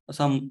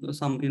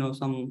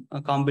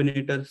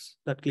combinators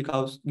that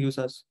ClickHouse gives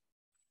us.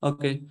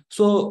 Okay,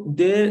 so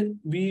there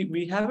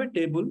we have a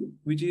table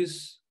which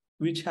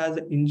has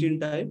an engine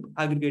type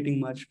aggregating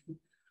merge tree.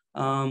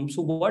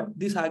 So what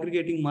this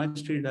aggregating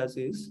merge tree does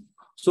is,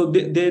 so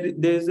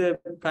there's a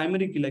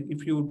primary key. Like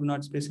if you do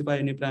not specify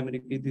any primary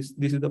key, this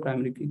is the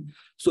primary key.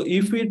 So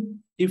if it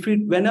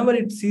whenever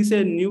it sees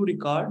a new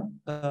record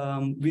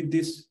with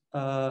this,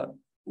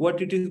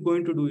 what it is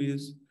going to do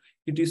is,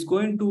 it is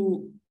going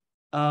to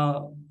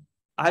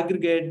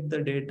aggregate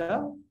the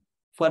data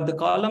for the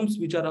columns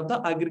which are of the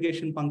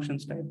aggregation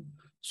functions type.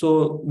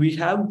 So we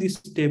have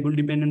this table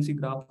dependency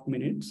graph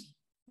minutes.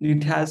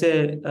 It has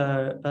a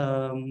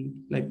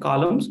like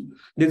columns.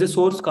 There's a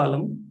source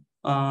column.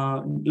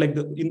 Like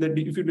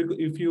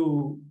if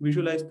you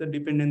visualize the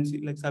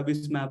dependency like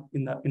service map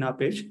in our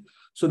page,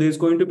 so there's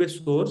going to be a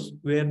source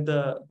where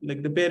the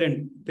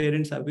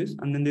parent service,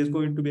 and then there's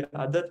going to be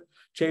other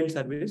child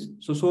service.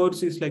 So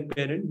source is like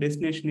parent,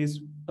 destination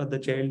is the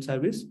child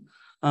service.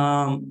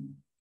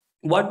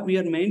 What we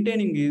are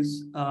maintaining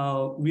is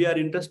we are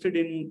interested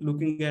in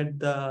looking at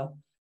the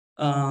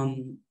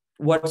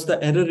what's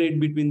the error rate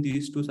between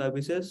these two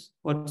services,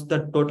 what's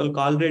the total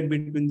call rate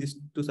between these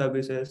two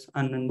services,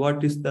 and then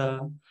what is the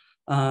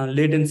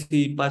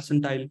latency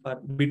percentile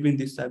between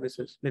these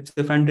services. Let's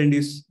say front end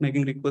is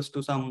making request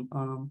to some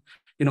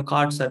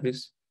card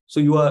service. So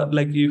you are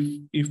like,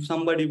 if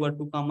somebody were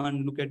to come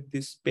and look at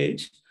this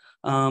page,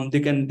 they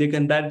can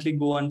directly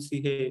go and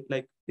see, hey,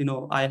 like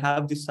I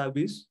have this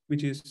service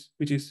which is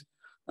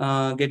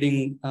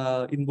getting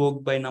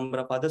invoked by a number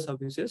of other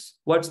services.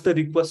 What's the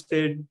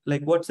requested,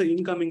 like what's the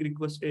incoming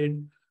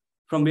requested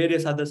from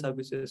various other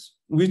services?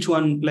 Which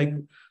one, like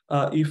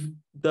if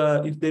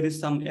there is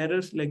some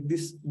errors, like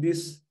this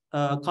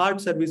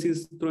card service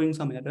is throwing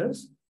some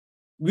errors,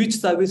 which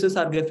services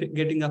are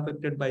getting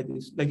affected by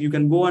this? Like you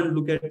can go and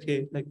look at,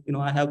 hey, like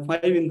I have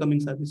 5 incoming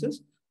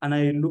services, and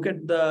I look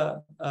at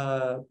the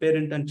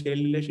parent and child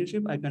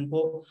relationship. I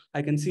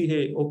can see,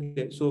 hey,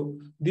 okay, so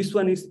this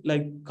one is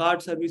like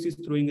card service is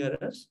throwing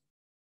errors,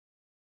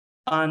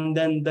 and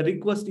then the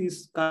request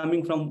is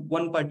coming from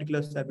one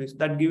particular service.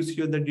 That gives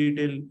you the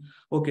detail.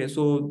 Okay,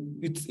 so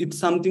it's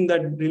something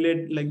that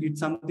it's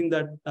something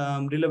that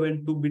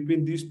relevant to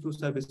between these two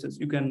services.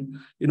 You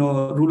can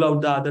rule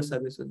out the other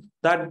services.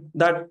 That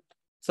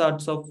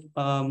sorts of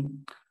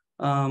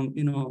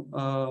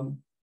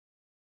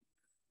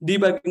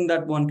debugging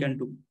that one can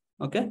do.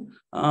 Okay,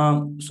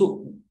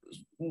 so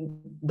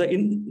the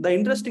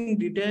interesting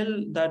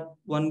detail that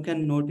one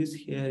can notice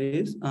here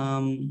is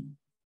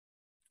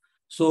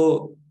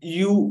so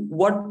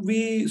what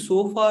we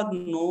so far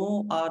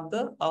know are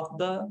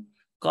the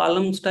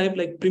columns type,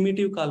 like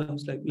primitive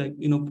columns, like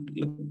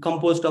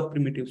composed of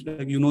primitives,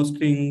 like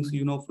strings,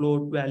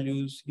 float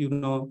values,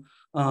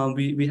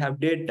 we have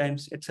date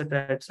times,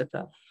 etc.,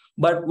 etc.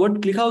 But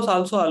what ClickHouse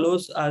also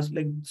allows us,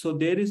 like, so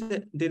there is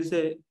a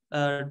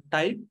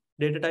type,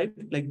 data type,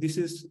 like this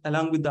is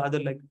along with the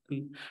other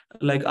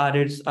like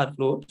arrays or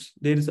floats.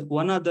 There is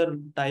one other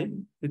type,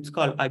 it's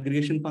called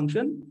aggregation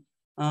function.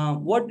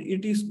 What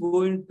it is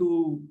going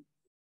to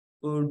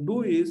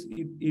do is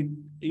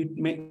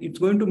it's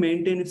going to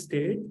maintain a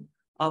state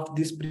of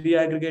this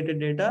pre-aggregated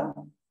data,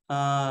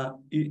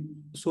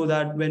 so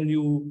that when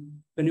you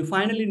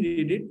finally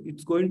need it,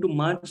 it's going to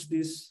merge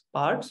these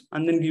parts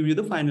and then give you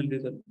the final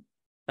result,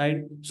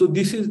 right? So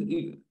this is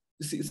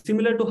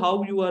similar to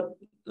how you are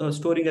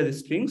storing as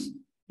strings.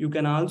 You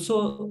can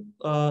also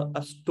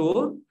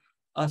store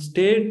a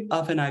state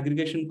of an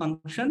aggregation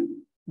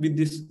function with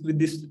this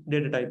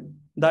data type.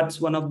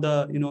 That's one of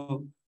the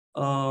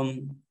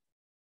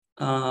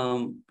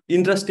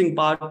interesting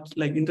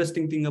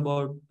thing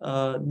about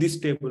this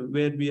table,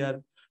 where we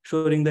are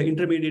showing the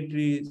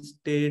intermediary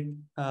state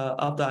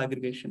of the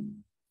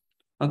aggregation.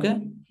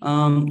 Okay.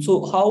 So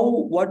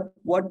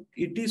what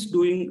it is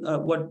doing,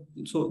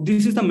 so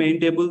this is the main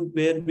table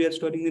where we are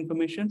storing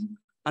information,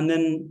 and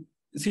then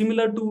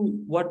similar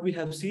to what we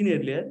have seen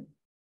earlier,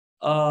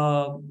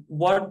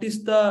 what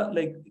is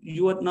the,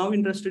 you are now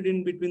interested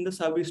in between the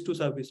service to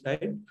service,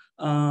 right?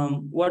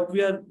 What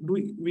we are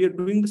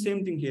doing the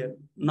same thing here.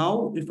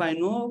 Now, if I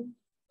know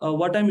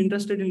what I'm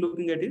interested in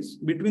looking at is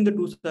between the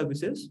two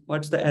services,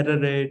 what's the error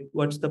rate,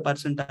 what's the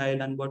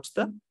percentile, and what's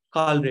the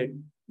call rate.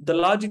 The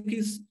logic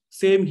is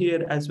same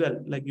here as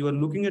well. Like, you are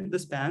looking at the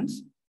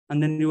spans,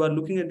 and then you are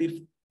looking at if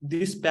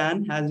this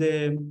span has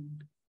a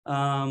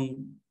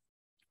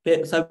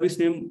service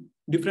name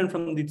different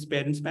from its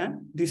parent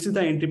span. This is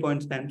the entry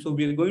point span. So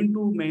we are going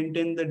to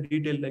maintain the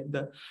detail, like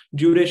the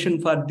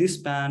duration for this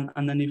span,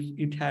 and then if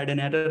it had an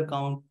error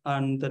count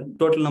and the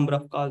total number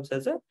of calls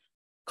as a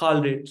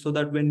call rate, so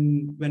that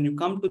when you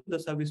come to the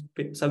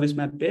service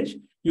map page,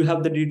 you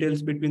have the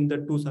details between the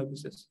two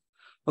services.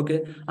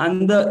 Okay.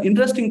 And the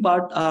interesting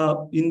part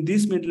in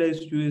this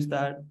materialized view is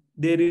that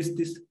there is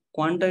this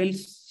quantile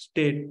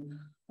state.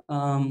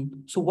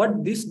 So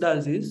what this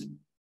does is,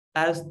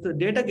 as the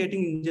data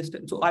getting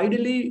ingested, so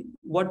ideally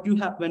what you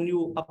have when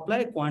you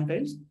apply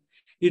quantiles,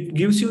 it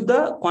gives you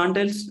the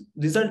quantiles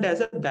result as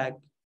a bag.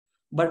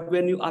 But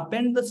when you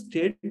append the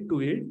state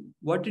to it,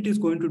 what it is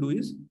going to do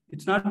is,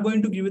 it's not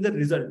going to give you the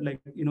result. Like,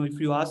 if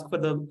you ask for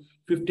the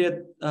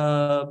 50th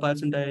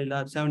percentile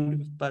or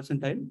 75th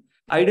percentile,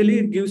 ideally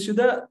it gives you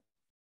the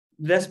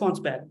response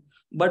back.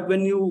 But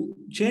when you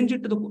change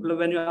it to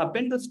when you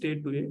append the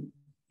state to it,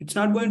 it's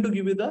not going to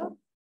give you the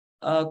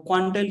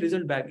quantile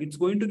result back. It's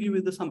going to give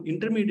you some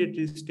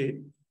intermediary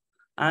state,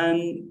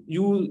 and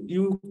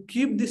you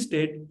keep this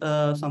state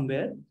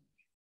somewhere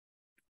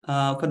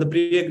for the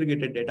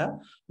pre-aggregated data.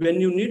 When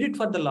you need it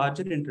for the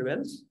larger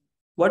intervals,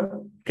 what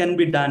can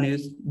be done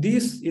is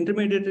these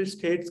intermediary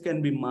states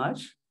can be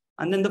merged,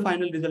 and then the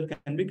final result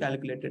can be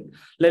calculated.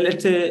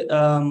 Let's say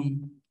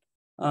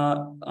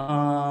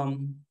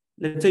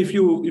if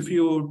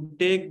you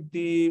take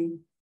the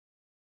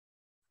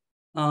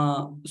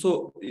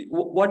so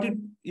what it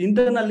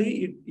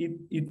internally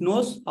it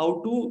knows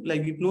how to,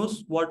 it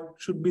knows what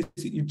should be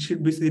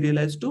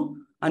serialized to,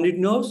 and it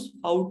knows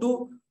how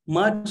to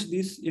merge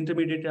this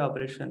intermediate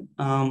operation.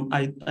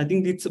 I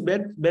think it's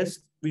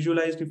best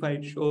visualized if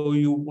I show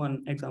you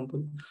one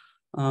example.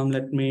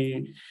 Let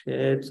me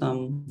share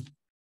some.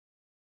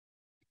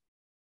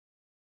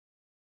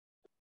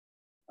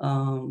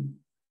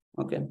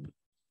 Okay.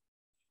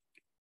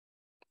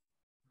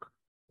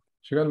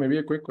 Srikanth, maybe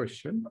a quick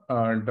question.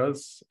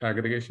 Does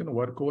aggregation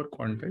work over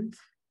quantiles?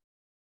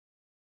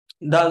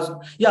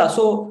 Yeah.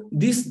 So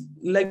this,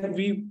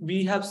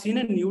 we have seen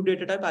a new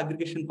data type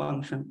aggregation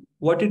function.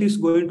 What it is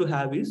going to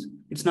have is,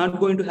 it's not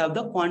going to have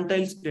the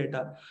quantiles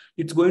data.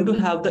 It's going to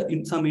have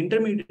some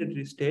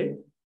intermediary state,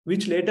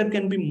 which later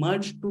can be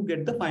merged to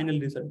get the final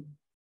result.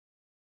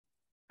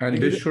 And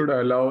this should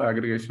allow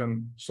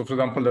aggregation. So for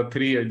example, the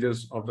 3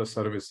 edges of the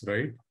service,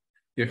 right?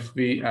 If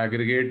we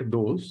aggregate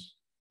those,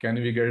 can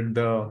we get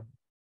the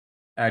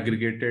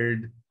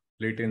aggregated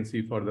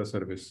latency for the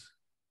service?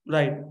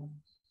 Right.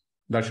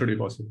 That should be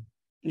possible.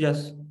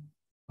 Yes.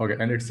 Okay,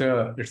 and it's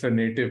a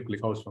native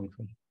ClickHouse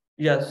function.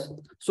 Yes.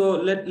 So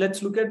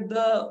let's look at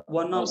the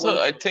one. Also,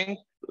 I think,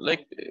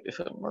 if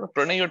I'm not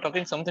Pranay, you're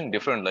talking something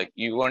different. Like,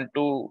 you want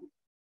to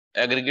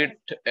aggregate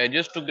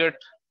edges to get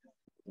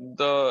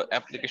the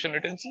application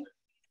latency.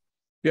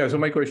 Yeah. So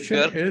my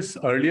question is,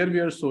 earlier we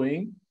are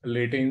showing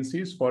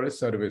latencies for a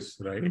service,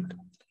 right?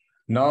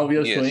 Now we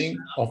are showing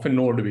of a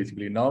node,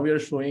 basically. Now we are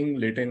showing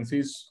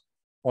latencies,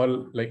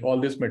 all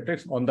these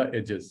metrics on the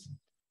edges,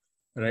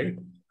 right?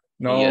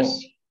 Now,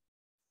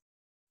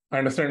 I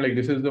understand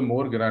this is the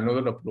more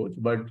granular approach,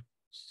 but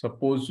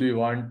suppose we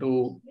want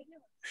to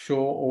show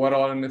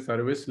overall in a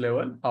service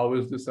level, how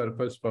is the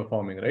surface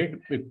performing, right?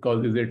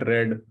 Because is it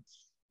red,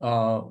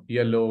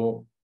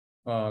 yellow,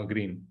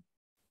 green,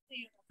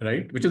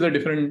 right? Which is a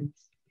different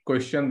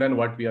question than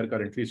what we are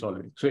currently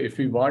solving. So if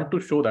we want to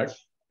show that,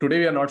 today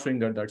we are not showing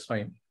that, that's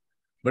fine.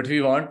 But if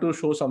we want to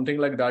show something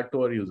like that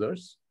to our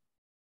users,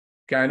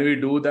 can we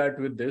do that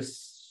with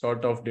this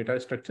sort of data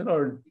structure,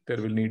 or there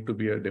will need to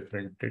be a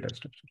different data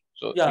structure?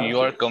 So you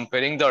are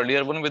comparing the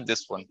earlier one with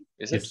this one,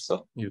 is it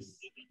so? Yes.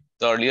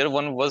 The earlier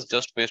one was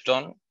just based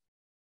on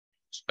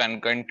span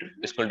count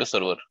is equal to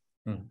server.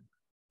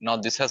 Now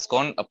this has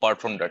gone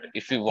apart from that.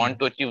 If we want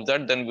to achieve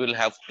that, then we'll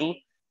have to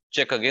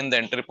check again the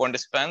entry point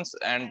spans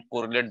and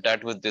correlate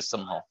that with this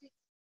somehow.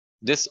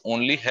 This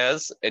only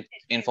has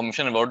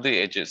information about the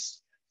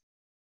edges.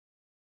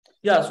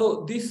 Yeah,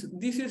 so this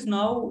is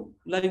now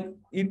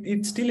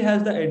it still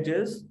has the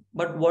edges,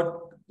 but what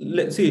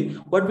let's see,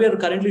 what we are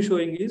currently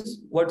showing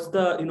is what's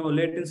the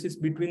latencies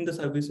between the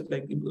services,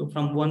 like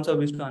from one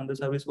service to another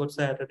service, what's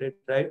the error rate,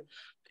 right?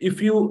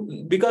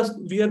 Because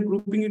we are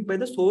grouping it by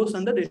the source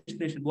and the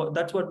destination.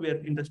 That's what we are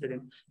interested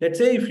in. Let's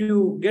say if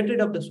you get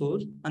rid of the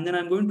source, and then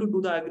I'm going to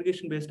do the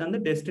aggregation based on the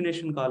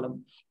destination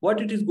column. What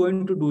it is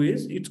going to do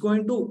is it's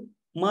going to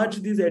merge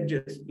these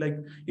edges. Like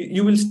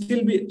you will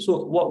still be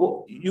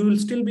you will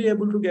still be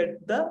able to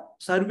get the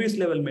service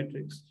level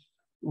metrics.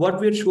 What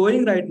we're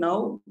showing right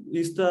now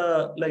is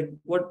the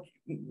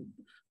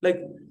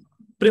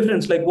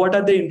preference, like what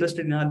are they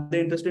interested in? Are they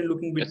interested in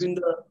looking between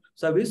the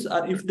service?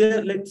 Or if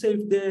they, let's say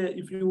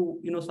if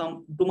you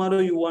tomorrow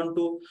you want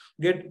to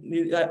get,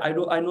 I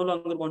no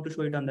longer want to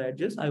show it on the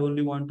edges, I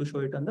only want to show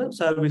it on the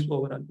service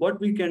overall. What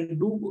we can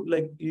do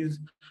is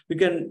we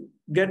can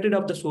get rid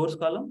of the source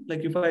column.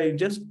 Like if I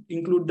just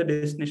include the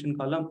destination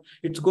column,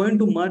 it's going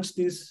to merge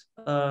these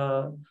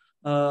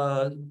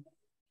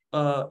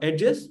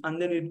edges,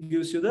 and then it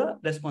gives you the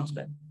response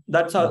time.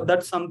 That's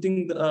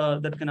something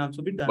that can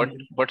also be done.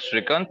 But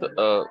Srikanth,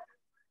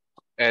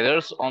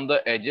 errors on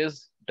the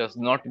edges does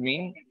not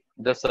mean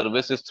the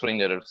service is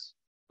throwing errors,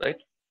 right?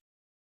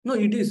 No,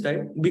 it is,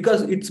 right?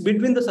 Because it's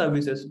between the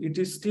services. It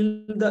is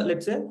still the,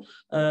 let's say,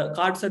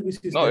 card service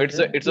is no, it's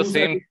the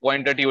same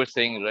point that you were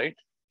saying, right?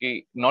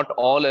 Not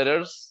all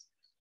errors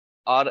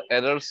are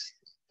errors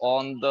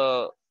on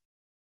the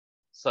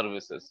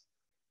services.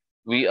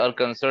 We are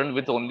concerned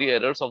with only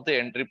errors of the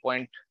entry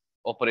point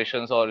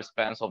operations or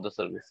spans of the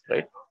service,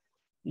 right?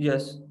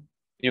 Yes.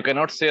 You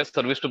cannot say a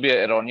service to be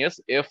erroneous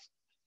if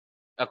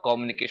a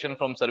communication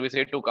from service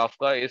A to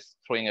Kafka is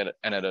throwing an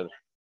error.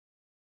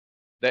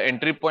 The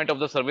entry point of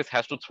the service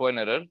has to throw an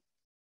error.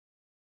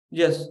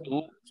 Yes.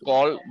 To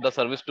call the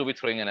service to be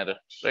throwing an error,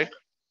 right?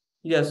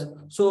 Yes.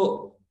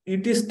 So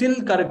it is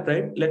still correct,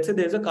 right? Let's say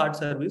there's a card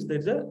service,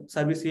 there's a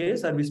service A,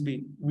 service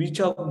B.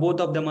 Both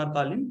of them are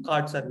calling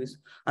card service,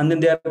 and then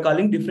they are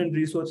calling different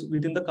resources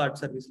within the card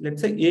service.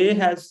 Let's say A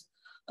has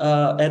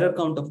error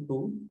count of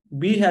 2,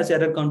 B has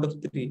error count of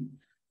 3.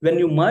 When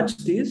you merge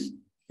these,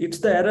 it's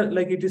the error,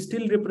 like it is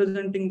still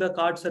representing the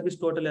card service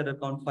total error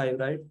count 5,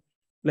 right?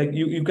 Like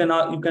you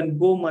can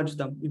go merge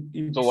them.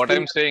 So what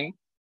I'm saying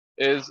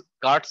is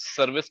card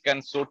service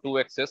can show 2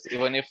 access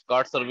even if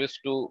card service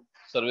to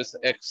service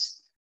X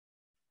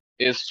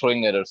is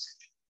throwing errors.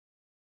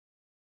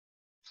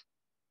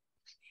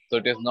 So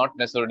it is not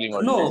necessarily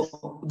merged. No,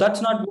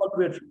 that's not what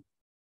we're.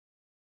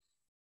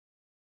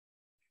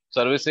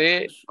 Service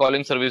A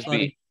calling service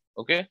B.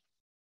 Okay.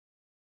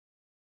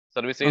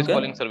 Service A is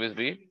calling service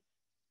B.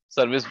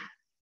 Service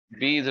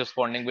B is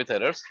responding with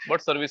errors,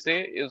 but service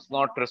A is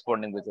not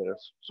responding with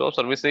errors. So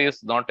service A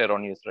is not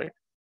erroneous, right?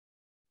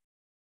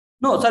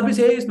 No, service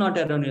A is not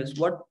erroneous.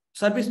 What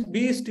service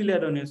B is still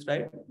erroneous,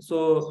 right?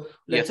 So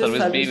let's say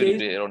service B will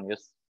be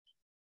erroneous.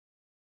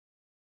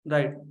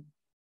 Right.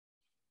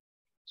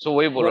 So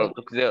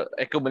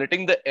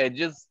accumulating the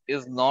edges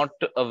is not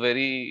a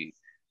very.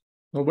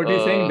 Nobody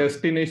is saying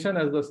destination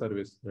as the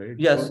service, right?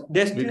 Yes, so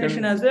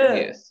destination as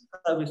a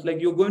service. Like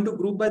you're going to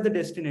group by the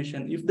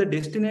destination. If the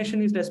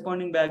destination is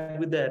responding back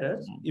with the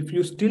errors, if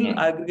you still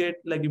aggregate,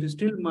 like if you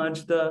still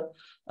merge the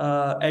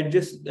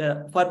edges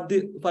for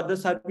the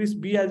service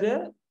B as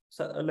a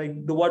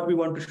what we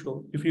want to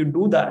show. If you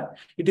do that,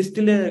 it is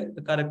still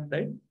correct,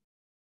 right?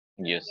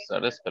 Yes,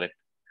 that is correct.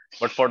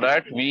 But for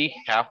that, we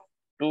have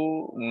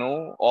to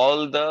know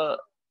all the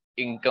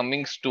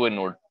incomings to a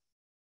node.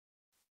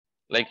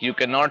 Like you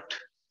cannot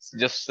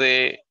just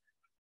say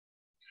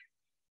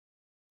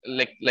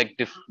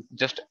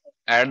just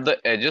add the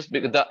edges,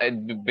 because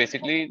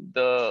basically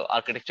the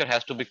architecture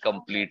has to be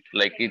complete.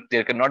 Like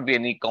there cannot be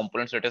any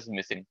components that is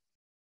missing.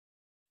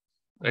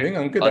 Right? I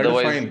think Ankit, that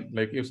is fine.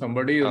 Like if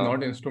somebody is not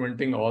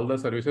instrumenting all the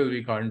services,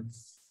 we can't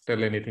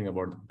tell anything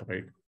about that,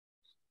 right?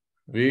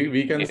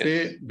 We can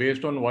say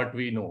based on what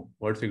we know,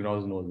 what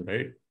SigNoz knows,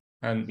 right?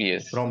 And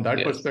from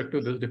that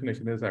perspective, this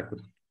definition is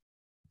accurate.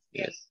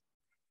 Yes.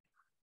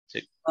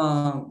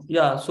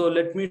 Yeah, so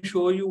let me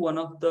show you one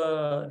of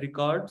the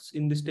records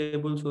in this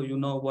table so you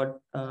know what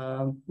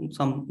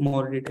some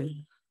more detail.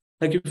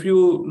 Like if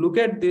you look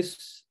at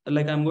this,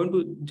 like I'm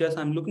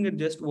looking at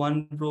just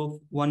one row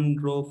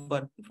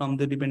from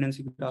the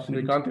dependency graph.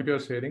 Srikanth, if you're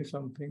sharing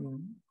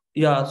something.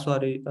 Yeah,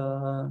 sorry.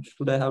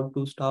 Should I have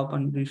to stop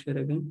and reshare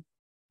again?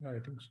 Yeah, I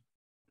think so.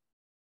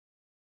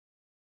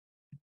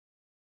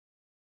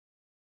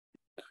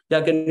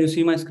 Yeah, can you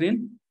see my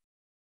screen?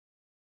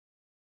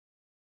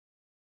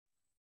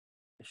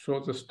 It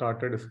shows the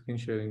started screen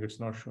sharing. It's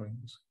not showing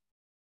us.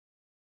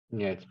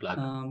 Yeah, it's black.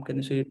 Can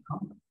you see it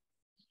now?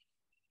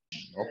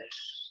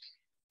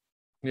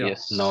 Yeah.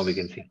 Yes, now we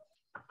can see.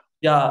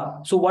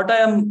 Yeah. So what I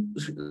am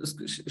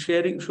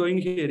showing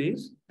here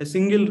is a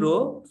single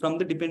row from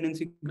the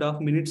dependency graph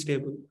minutes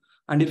table.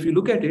 And if you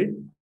look at it,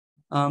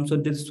 so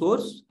there's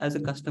source as a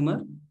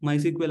customer,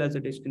 MySQL as a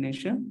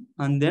destination,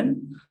 and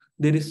then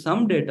there is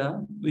some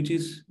data which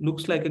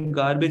looks like a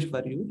garbage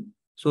for you.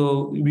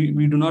 So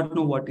we do not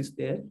know what is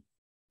there.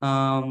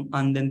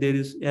 And then there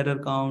is error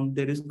count,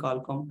 there is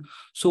call count.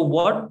 So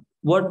what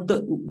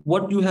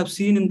what you have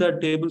seen in the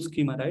table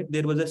schema, right?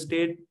 There was a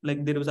state,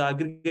 like there was an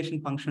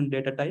aggregation function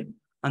data type,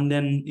 and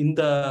then in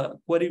the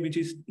query, which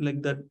is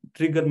like the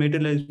trigger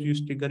materialized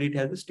use trigger, it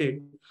has a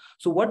state.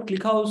 So what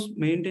ClickHouse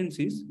maintains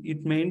is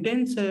it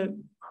maintains a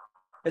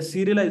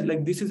serialized,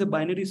 like this is a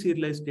binary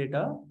serialized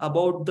data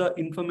about the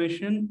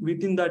information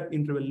within that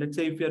interval. Let's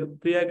say if you're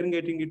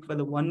pre-aggregating it for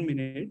the 1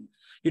 minute,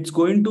 it's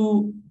going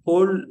to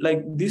hold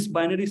like this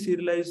binary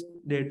serialized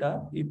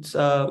data. It's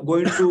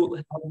going to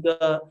have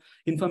the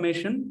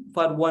information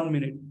for 1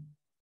 minute.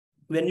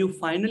 When you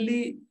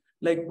finally,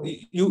 like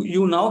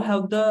you now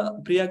have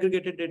the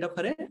pre-aggregated data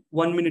for a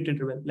 1 minute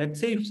interval. Let's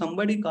say if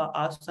somebody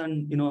asks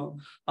and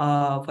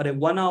for a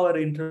 1 hour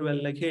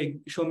interval, like, hey,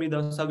 show me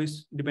the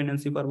service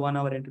dependency for 1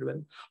 hour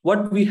interval.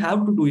 What we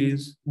have to do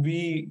is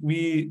we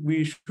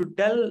should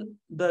tell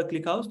the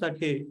ClickHouse that,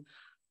 hey,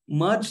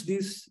 merge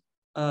this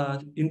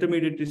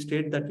intermediate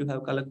state that you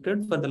have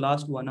collected for the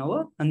last 1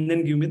 hour and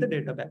then give me the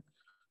data back.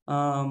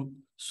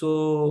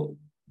 So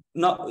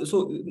now,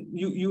 so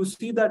you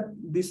see that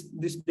this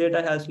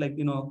data has like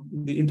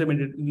the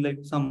intermediate, like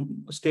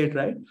some state,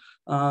 right?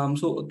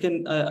 So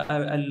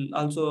I'll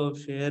also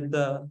share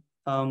the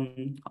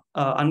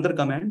another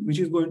command which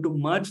is going to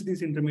merge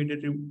this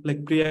intermediate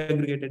like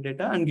pre-aggregated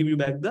data and give you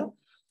back the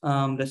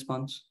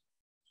response.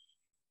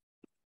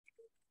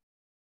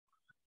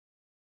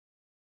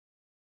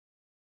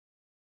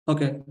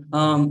 Okay.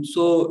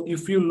 So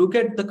if you look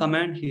at the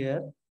command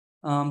here,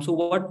 so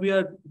what we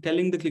are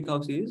telling the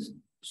ClickHouse is,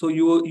 so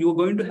you're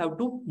going to have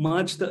to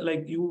merge the,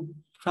 like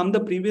from the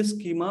previous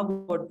schema,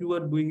 what you are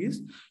doing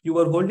is you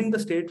are holding the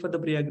state for the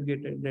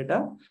pre-aggregated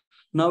data.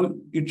 Now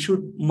it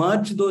should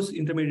merge those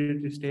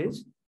intermediate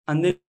states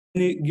and then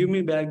give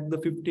me back the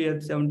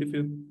 50th,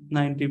 75th,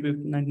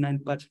 95th,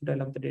 99th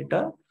percentile of the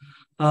data.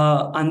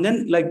 And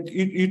then like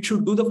it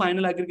should do the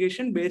final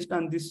aggregation based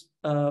on this,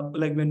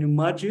 like when you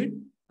merge it,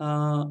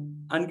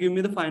 and give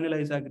me the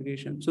finalized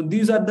aggregation. So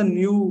these are the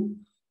new,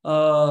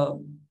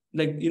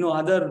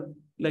 other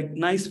like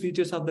nice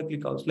features of the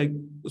ClickHouse. Like,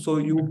 so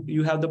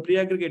you have the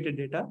pre-aggregated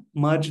data,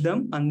 merge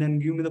them, and then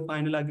give me the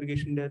final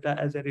aggregation data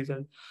as a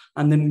result.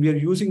 And then we are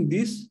using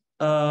this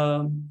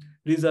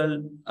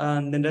result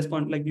and then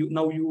respond, like you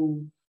no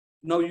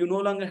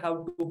longer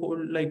have to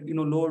hold, like,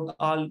 load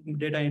all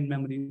data in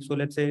memory. So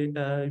let's say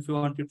if you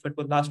want it for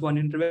the last one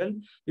interval,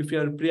 if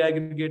you are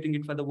pre-aggregating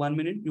it for the 1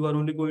 minute, you are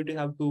only going to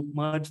have to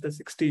merge the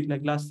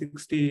last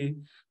 60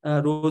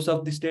 rows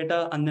of this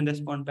data and then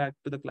respond back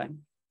to the client.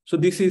 So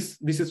this is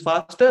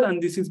faster,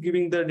 and this is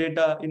giving the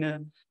data in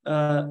a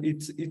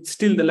it's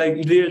still the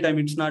like real time.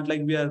 It's not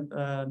like we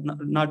are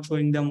not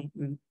showing them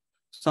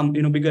some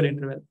bigger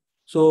interval.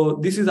 So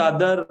this is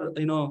other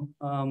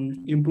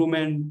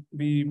improvement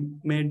we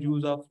made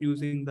use of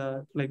using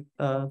the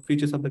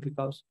features of the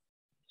ClickHouse.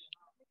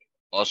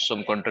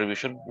 Awesome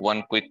contribution.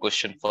 One quick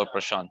question for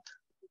Prashant.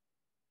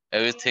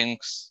 Everything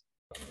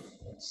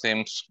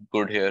seems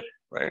good here,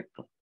 right?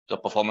 The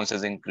performance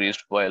is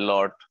increased by a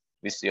lot.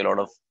 We see a lot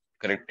of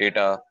correct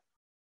data.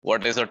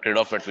 What is the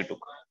trade-off that we took?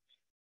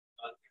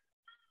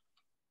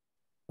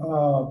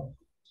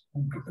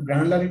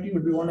 Granularity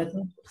would be one, I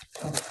think.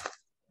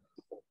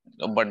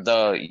 But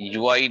the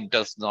UI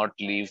does not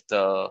leave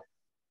the,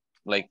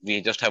 like,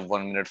 we just have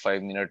 1 minute,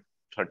 5 minutes,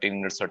 30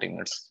 minutes, 30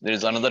 minutes. There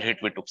is another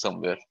hit we took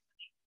somewhere.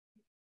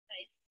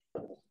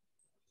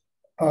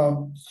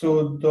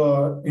 So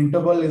the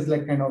interval is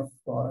like kind of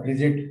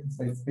rigid,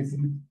 so it's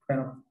basically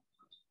kind of.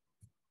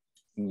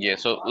 Yeah,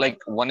 so like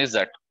one is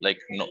that like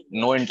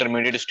no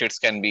intermediate states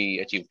can be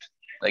achieved.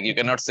 Like you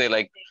cannot say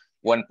like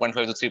 1.5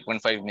 to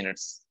 3.5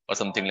 minutes or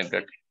something like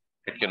that.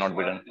 It cannot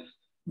be done.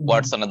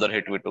 What's another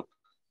hit we took?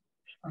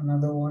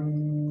 Another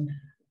one,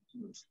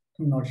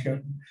 I'm not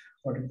sure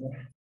what is that.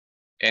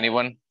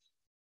 Anyone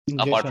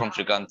apart from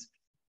Srikanth?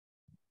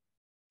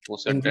 Who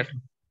said that?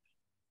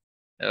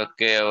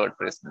 Okay, our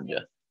press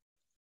ninja.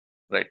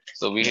 Right.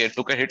 So we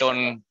took a hit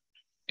on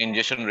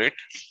ingestion rate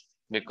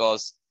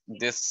because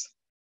this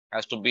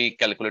has to be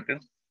calculated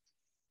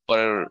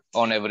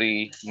on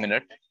every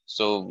minute.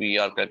 So we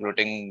are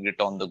calculating it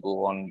on the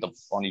go on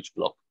each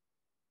block.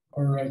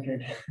 All right.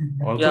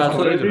 Yeah.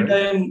 So every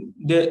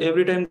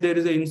time there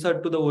is an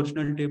insert to the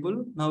original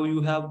table. Now you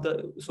have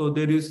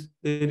there is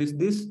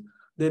this.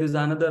 There is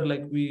another,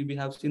 like we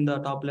have seen the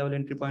top level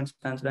entry point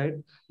spans, right?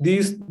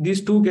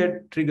 These two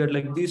get triggered,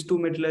 like these two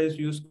materialized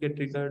use get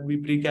triggered. We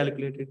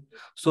pre-calculated.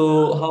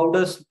 So how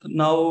does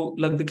now,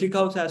 like the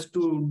ClickHouse has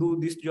to do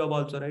this job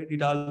also, right?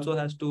 It also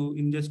has to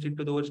ingest it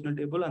to the original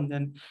table, and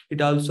then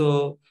it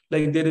also,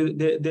 like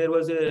there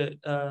was a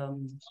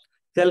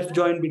self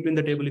join between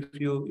the table. If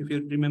you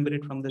remember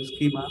it from the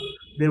schema,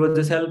 there was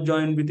a self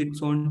join with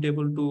its own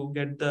table to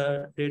get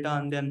the data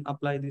and then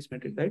apply this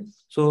metric, right?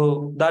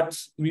 So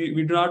that's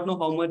we do not know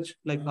how much,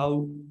 like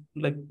how,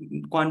 like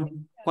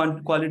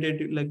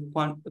qualitative, like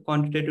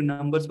quantitative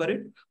numbers for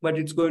it, but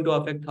it's going to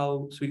affect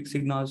how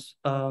SigNoz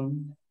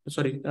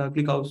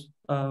ClickHouse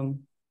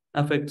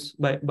affects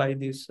by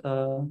this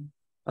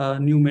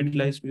new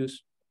materialized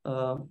views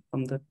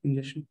from the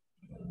ingestion.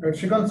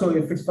 Srikanth, so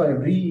if it's for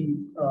every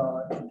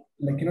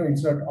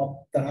insert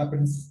up that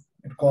happens,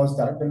 it caused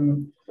that,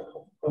 then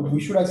we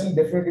should actually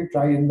definitely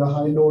try in the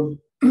high load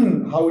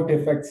how it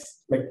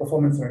affects like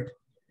performance, right?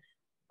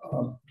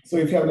 So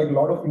if you have like a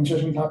lot of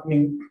insertions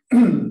happening,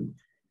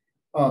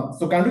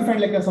 so can we find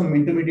like some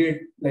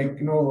intermediate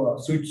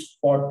sweet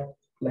spot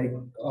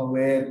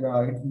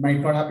where it might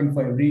not happen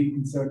for every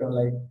insert,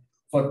 or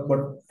but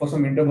for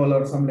some interval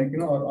or some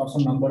or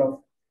some number of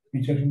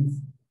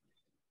insertions?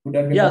 Would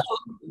that be possible?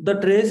 So the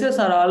traces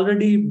are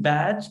already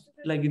batched.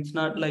 Like it's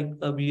not like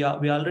we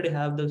already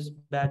have this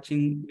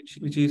batching,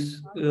 which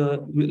is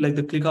like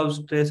the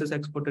ClickHouse traces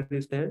exported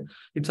is there.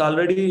 It's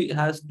already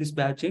has this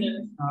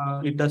batching.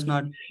 It does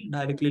not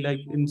directly like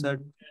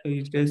insert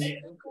each case.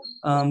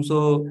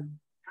 So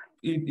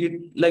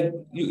it like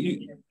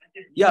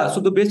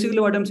so basically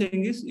what I'm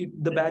saying is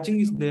the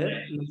batching is there.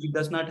 It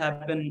does not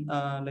happen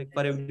like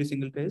for every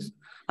single case.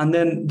 And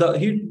then the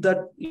hit that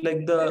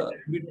like the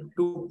we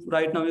do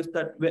right now is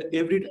that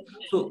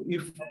so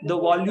if the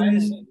volume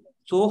is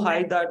so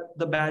high that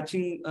the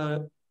batching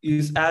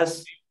is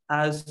as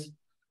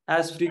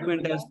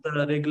frequent as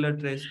the regular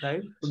trace,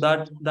 right? So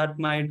that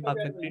might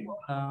affect it.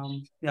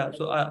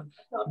 So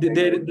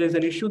there's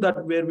an issue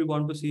that where we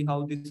want to see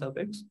how this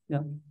affects.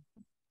 Yeah.